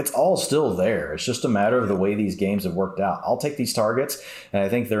 So it's all still there. It's just a matter of the way these games have worked out. I'll take these targets, and I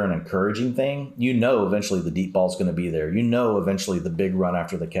think they're an encouraging thing. Eventually the deep ball is going to be there. Eventually the big run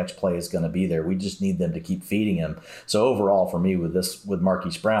after the catch play is going to be there. We just need them to keep feeding him. So overall for me with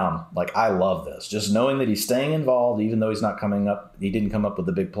Marquise Brown, I love this. Just knowing that he's staying involved, even though he's not coming up, he didn't come up with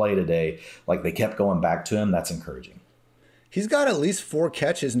the big play today. They kept going back to him. That's encouraging. He's got at least 4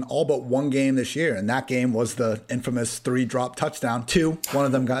 catches in all but 1 game this year, and that game was the infamous 3-drop touchdown. 2, one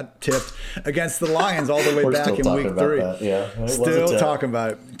of them got tipped against the Lions all the way back in week 3. Yeah, still talking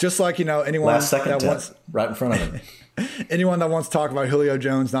about it. Just anyone that wants right in front of him. Anyone that wants to talk about Julio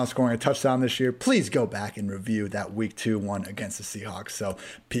Jones not scoring a touchdown this year, please go back and review that week 2 one against the Seahawks. So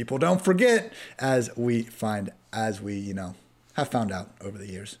people don't forget, as we have found out over the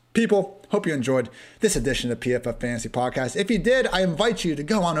years. People, hope you enjoyed this edition of PFF Fantasy Podcast. If you did, I invite you to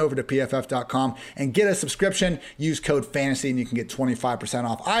go on over to pff.com and get a subscription. Use code FANTASY and you can get 25%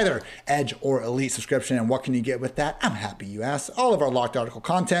 off either Edge or Elite subscription. And what can you get with that? I'm happy you asked. All of our locked article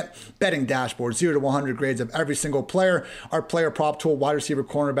content, betting dashboard, 0 to 100 grades of every single player, our player prop tool, wide receiver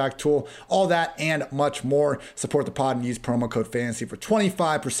cornerback tool, all that and much more. Support the pod and use promo code FANTASY for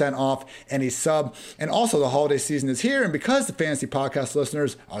 25% off any sub. And also the holiday season is here, and because the Fantasy Podcast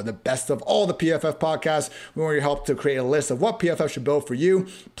listeners are the best of all the PFF podcasts. We want your help to create a list of what PFF should build for you.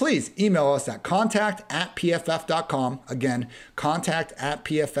 Please email us at contact@pff.com. Again,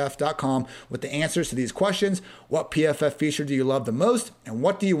 contact@pff.com with the answers to these questions. What PFF feature do you love the most? And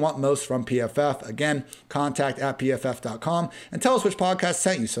what do you want most from PFF? Again, contact@pff.com. And tell us which podcast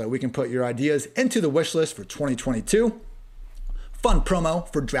sent you so that we can put your ideas into the wish list for 2022. Fun promo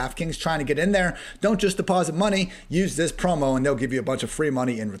for DraftKings trying to get in there. Don't just deposit money. Use this promo and they'll give you a bunch of free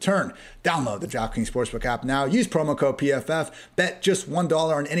money in return. Download the DraftKings Sportsbook app now. Use promo code PFF. Bet just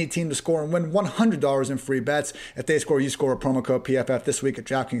 $1 on any team to score and win $100 in free bets. If they score, you score a promo code PFF this week at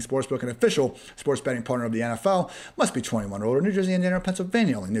DraftKings Sportsbook, an official sports betting partner of the NFL. Must be 21 or older. New Jersey, Indiana, or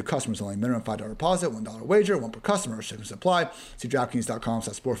Pennsylvania. Only new customers only. Minimum $5 deposit, $1 wager, one per customer. Restrictions apply. See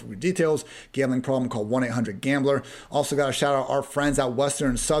DraftKings.com/sportsbook for details. Gambling problem, call 1-800-GAMBLER. Also got to shout out our friends at Western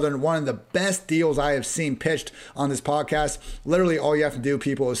and Southern. One of the best deals I have seen pitched on this podcast. Literally all you have to do,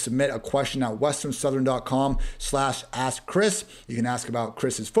 people, is submit a question at westernsouthern.com/askchris. You can ask about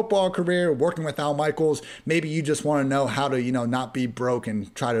Chris's football career, working with Al Michaels. Maybe you just want to know how to, not be broke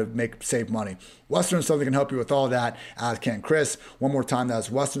and try to save money. Western Southern can help you with all that, as can Chris. One more time, that's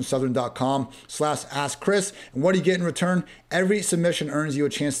westernsouthern.com/askchris. And what do you get in return? Every submission earns you a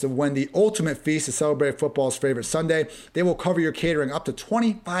chance to win the ultimate feast to celebrate football's favorite Sunday. They will cover your catering up to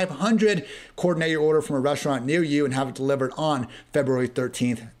 $2,500. Coordinate your order from a restaurant near you and have it delivered on February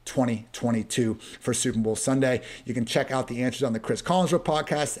 13th, 2022 for Super Bowl Sunday. You can check out the answers on the Chris Collinsworth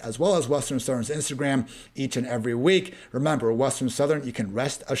podcast as well as Western Southern's Instagram each and every week. Remember, Western Southern, you can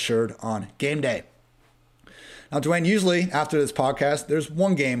rest assured on game day. Now, Dwayne, usually after this podcast, there's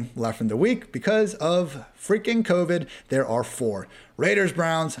one game left in the week. Because of freaking COVID, there are 4. Raiders,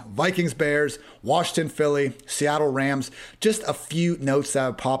 Browns, Vikings, Bears, Washington, Philly, Seattle, Rams. Just a few notes that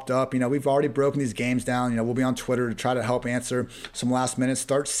have popped up. We've already broken these games down. We'll be on Twitter to try to help answer some last minute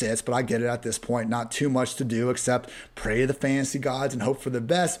start sits, but I get it at this point. Not too much to do except pray to the fantasy gods and hope for the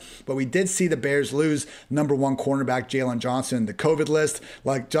best. But we did see the Bears lose number 1 cornerback Jalen Johnson, the COVID list.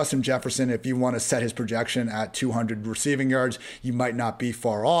 Like Justin Jefferson, if you want to set his projection at 200 receiving yards, you might not be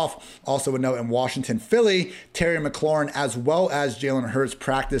far off. Also a note in Washington, Philly, Terry McLaurin as well as Jalen Hurts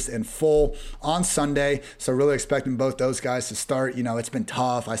practiced in full on Sunday. So really expecting both those guys to start. It's been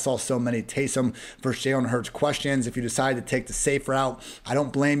tough. I saw so many Taysom versus Jalen Hurts questions. If you decide to take the safe route, I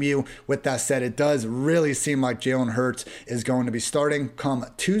don't blame you. With that said, it does really seem like Jalen Hurts is going to be starting come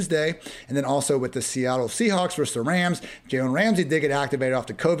Tuesday. And then also with the Seattle Seahawks versus the Rams, Jalen Ramsey did get activated off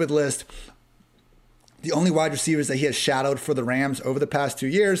the COVID list. The only wide receivers that he has shadowed for the Rams over the past 2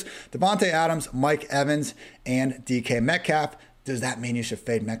 years, Devontae Adams, Mike Evans, and DK Metcalf. Does that mean you should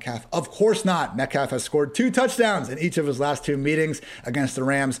fade Metcalf? Of course not. Metcalf has scored 2 touchdowns in each of his last 2 meetings against the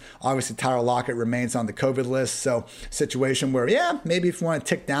Rams. Obviously, Tyler Lockett remains on the COVID list. So situation where, maybe if you want to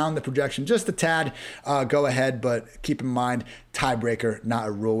tick down the projection just a tad, go ahead. But keep in mind, tiebreaker, not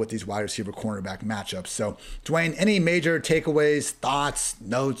a rule with these wide receiver cornerback matchups. So Dwayne, any major takeaways, thoughts,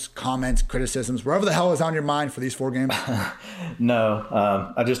 notes, comments, criticisms, wherever the hell is on your mind for these 4 games? No,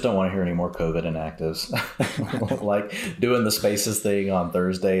 I just don't want to hear any more COVID inactives. Like doing the Spaces thing on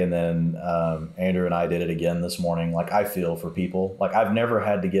Thursday, and then Andrew and I did it again this morning. Like, I feel for people. Like, I've never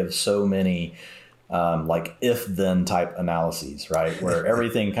had to give so many if-then type analyses, right? Where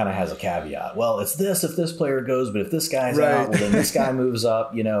everything kind of has a caveat. Well, it's this if this player goes, but if this guy's out, well, then this guy moves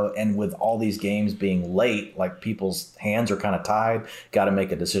up, and with all these games being late, like, people's hands are kind of tied, got to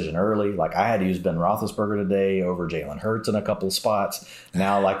make a decision early. Like, I had to use Ben Roethlisberger today over Jalen Hurts in a couple of spots.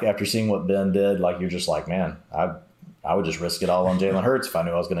 Now, like, after seeing what Ben did, like, you're just like, man, I would just risk it all on Jalen Hurts if I knew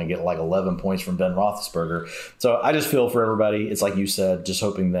I was going to get like 11 points from Ben Roethlisberger. So I just feel for everybody. It's like you said, just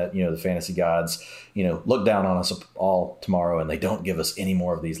hoping that, the fantasy gods, look down on us all tomorrow and they don't give us any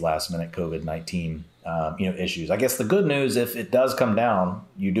more of these last minute COVID-19, issues. I guess the good news, if it does come down,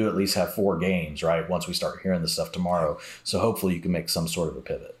 you do at least have 4 games, right? Once we start hearing this stuff tomorrow. So hopefully you can make some sort of a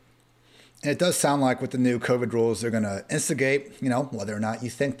pivot. And it does sound like with the new COVID rules, they're going to instigate, whether or not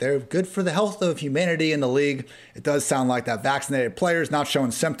you think they're good for the health of humanity in the league. It does sound like that vaccinated players not showing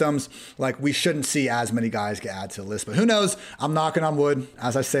symptoms, like we shouldn't see as many guys get added to the list. But who knows? I'm knocking on wood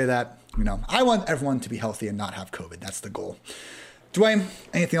as I say that. I want everyone to be healthy and not have COVID. That's the goal. Dwayne,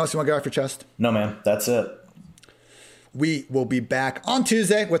 anything else you want to get off your chest? No, man. That's it. We will be back on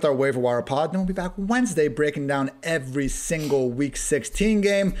Tuesday with our waiver wire pod. Then we'll be back Wednesday breaking down every single Week 16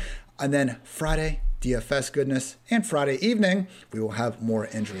 game. And then Friday, DFS goodness. And Friday evening, we will have more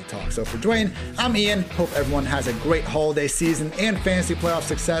injury talk. So for Dwayne, I'm Ian. Hope everyone has a great holiday season and fantasy playoff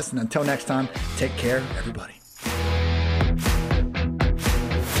success. And until next time, take care, everybody.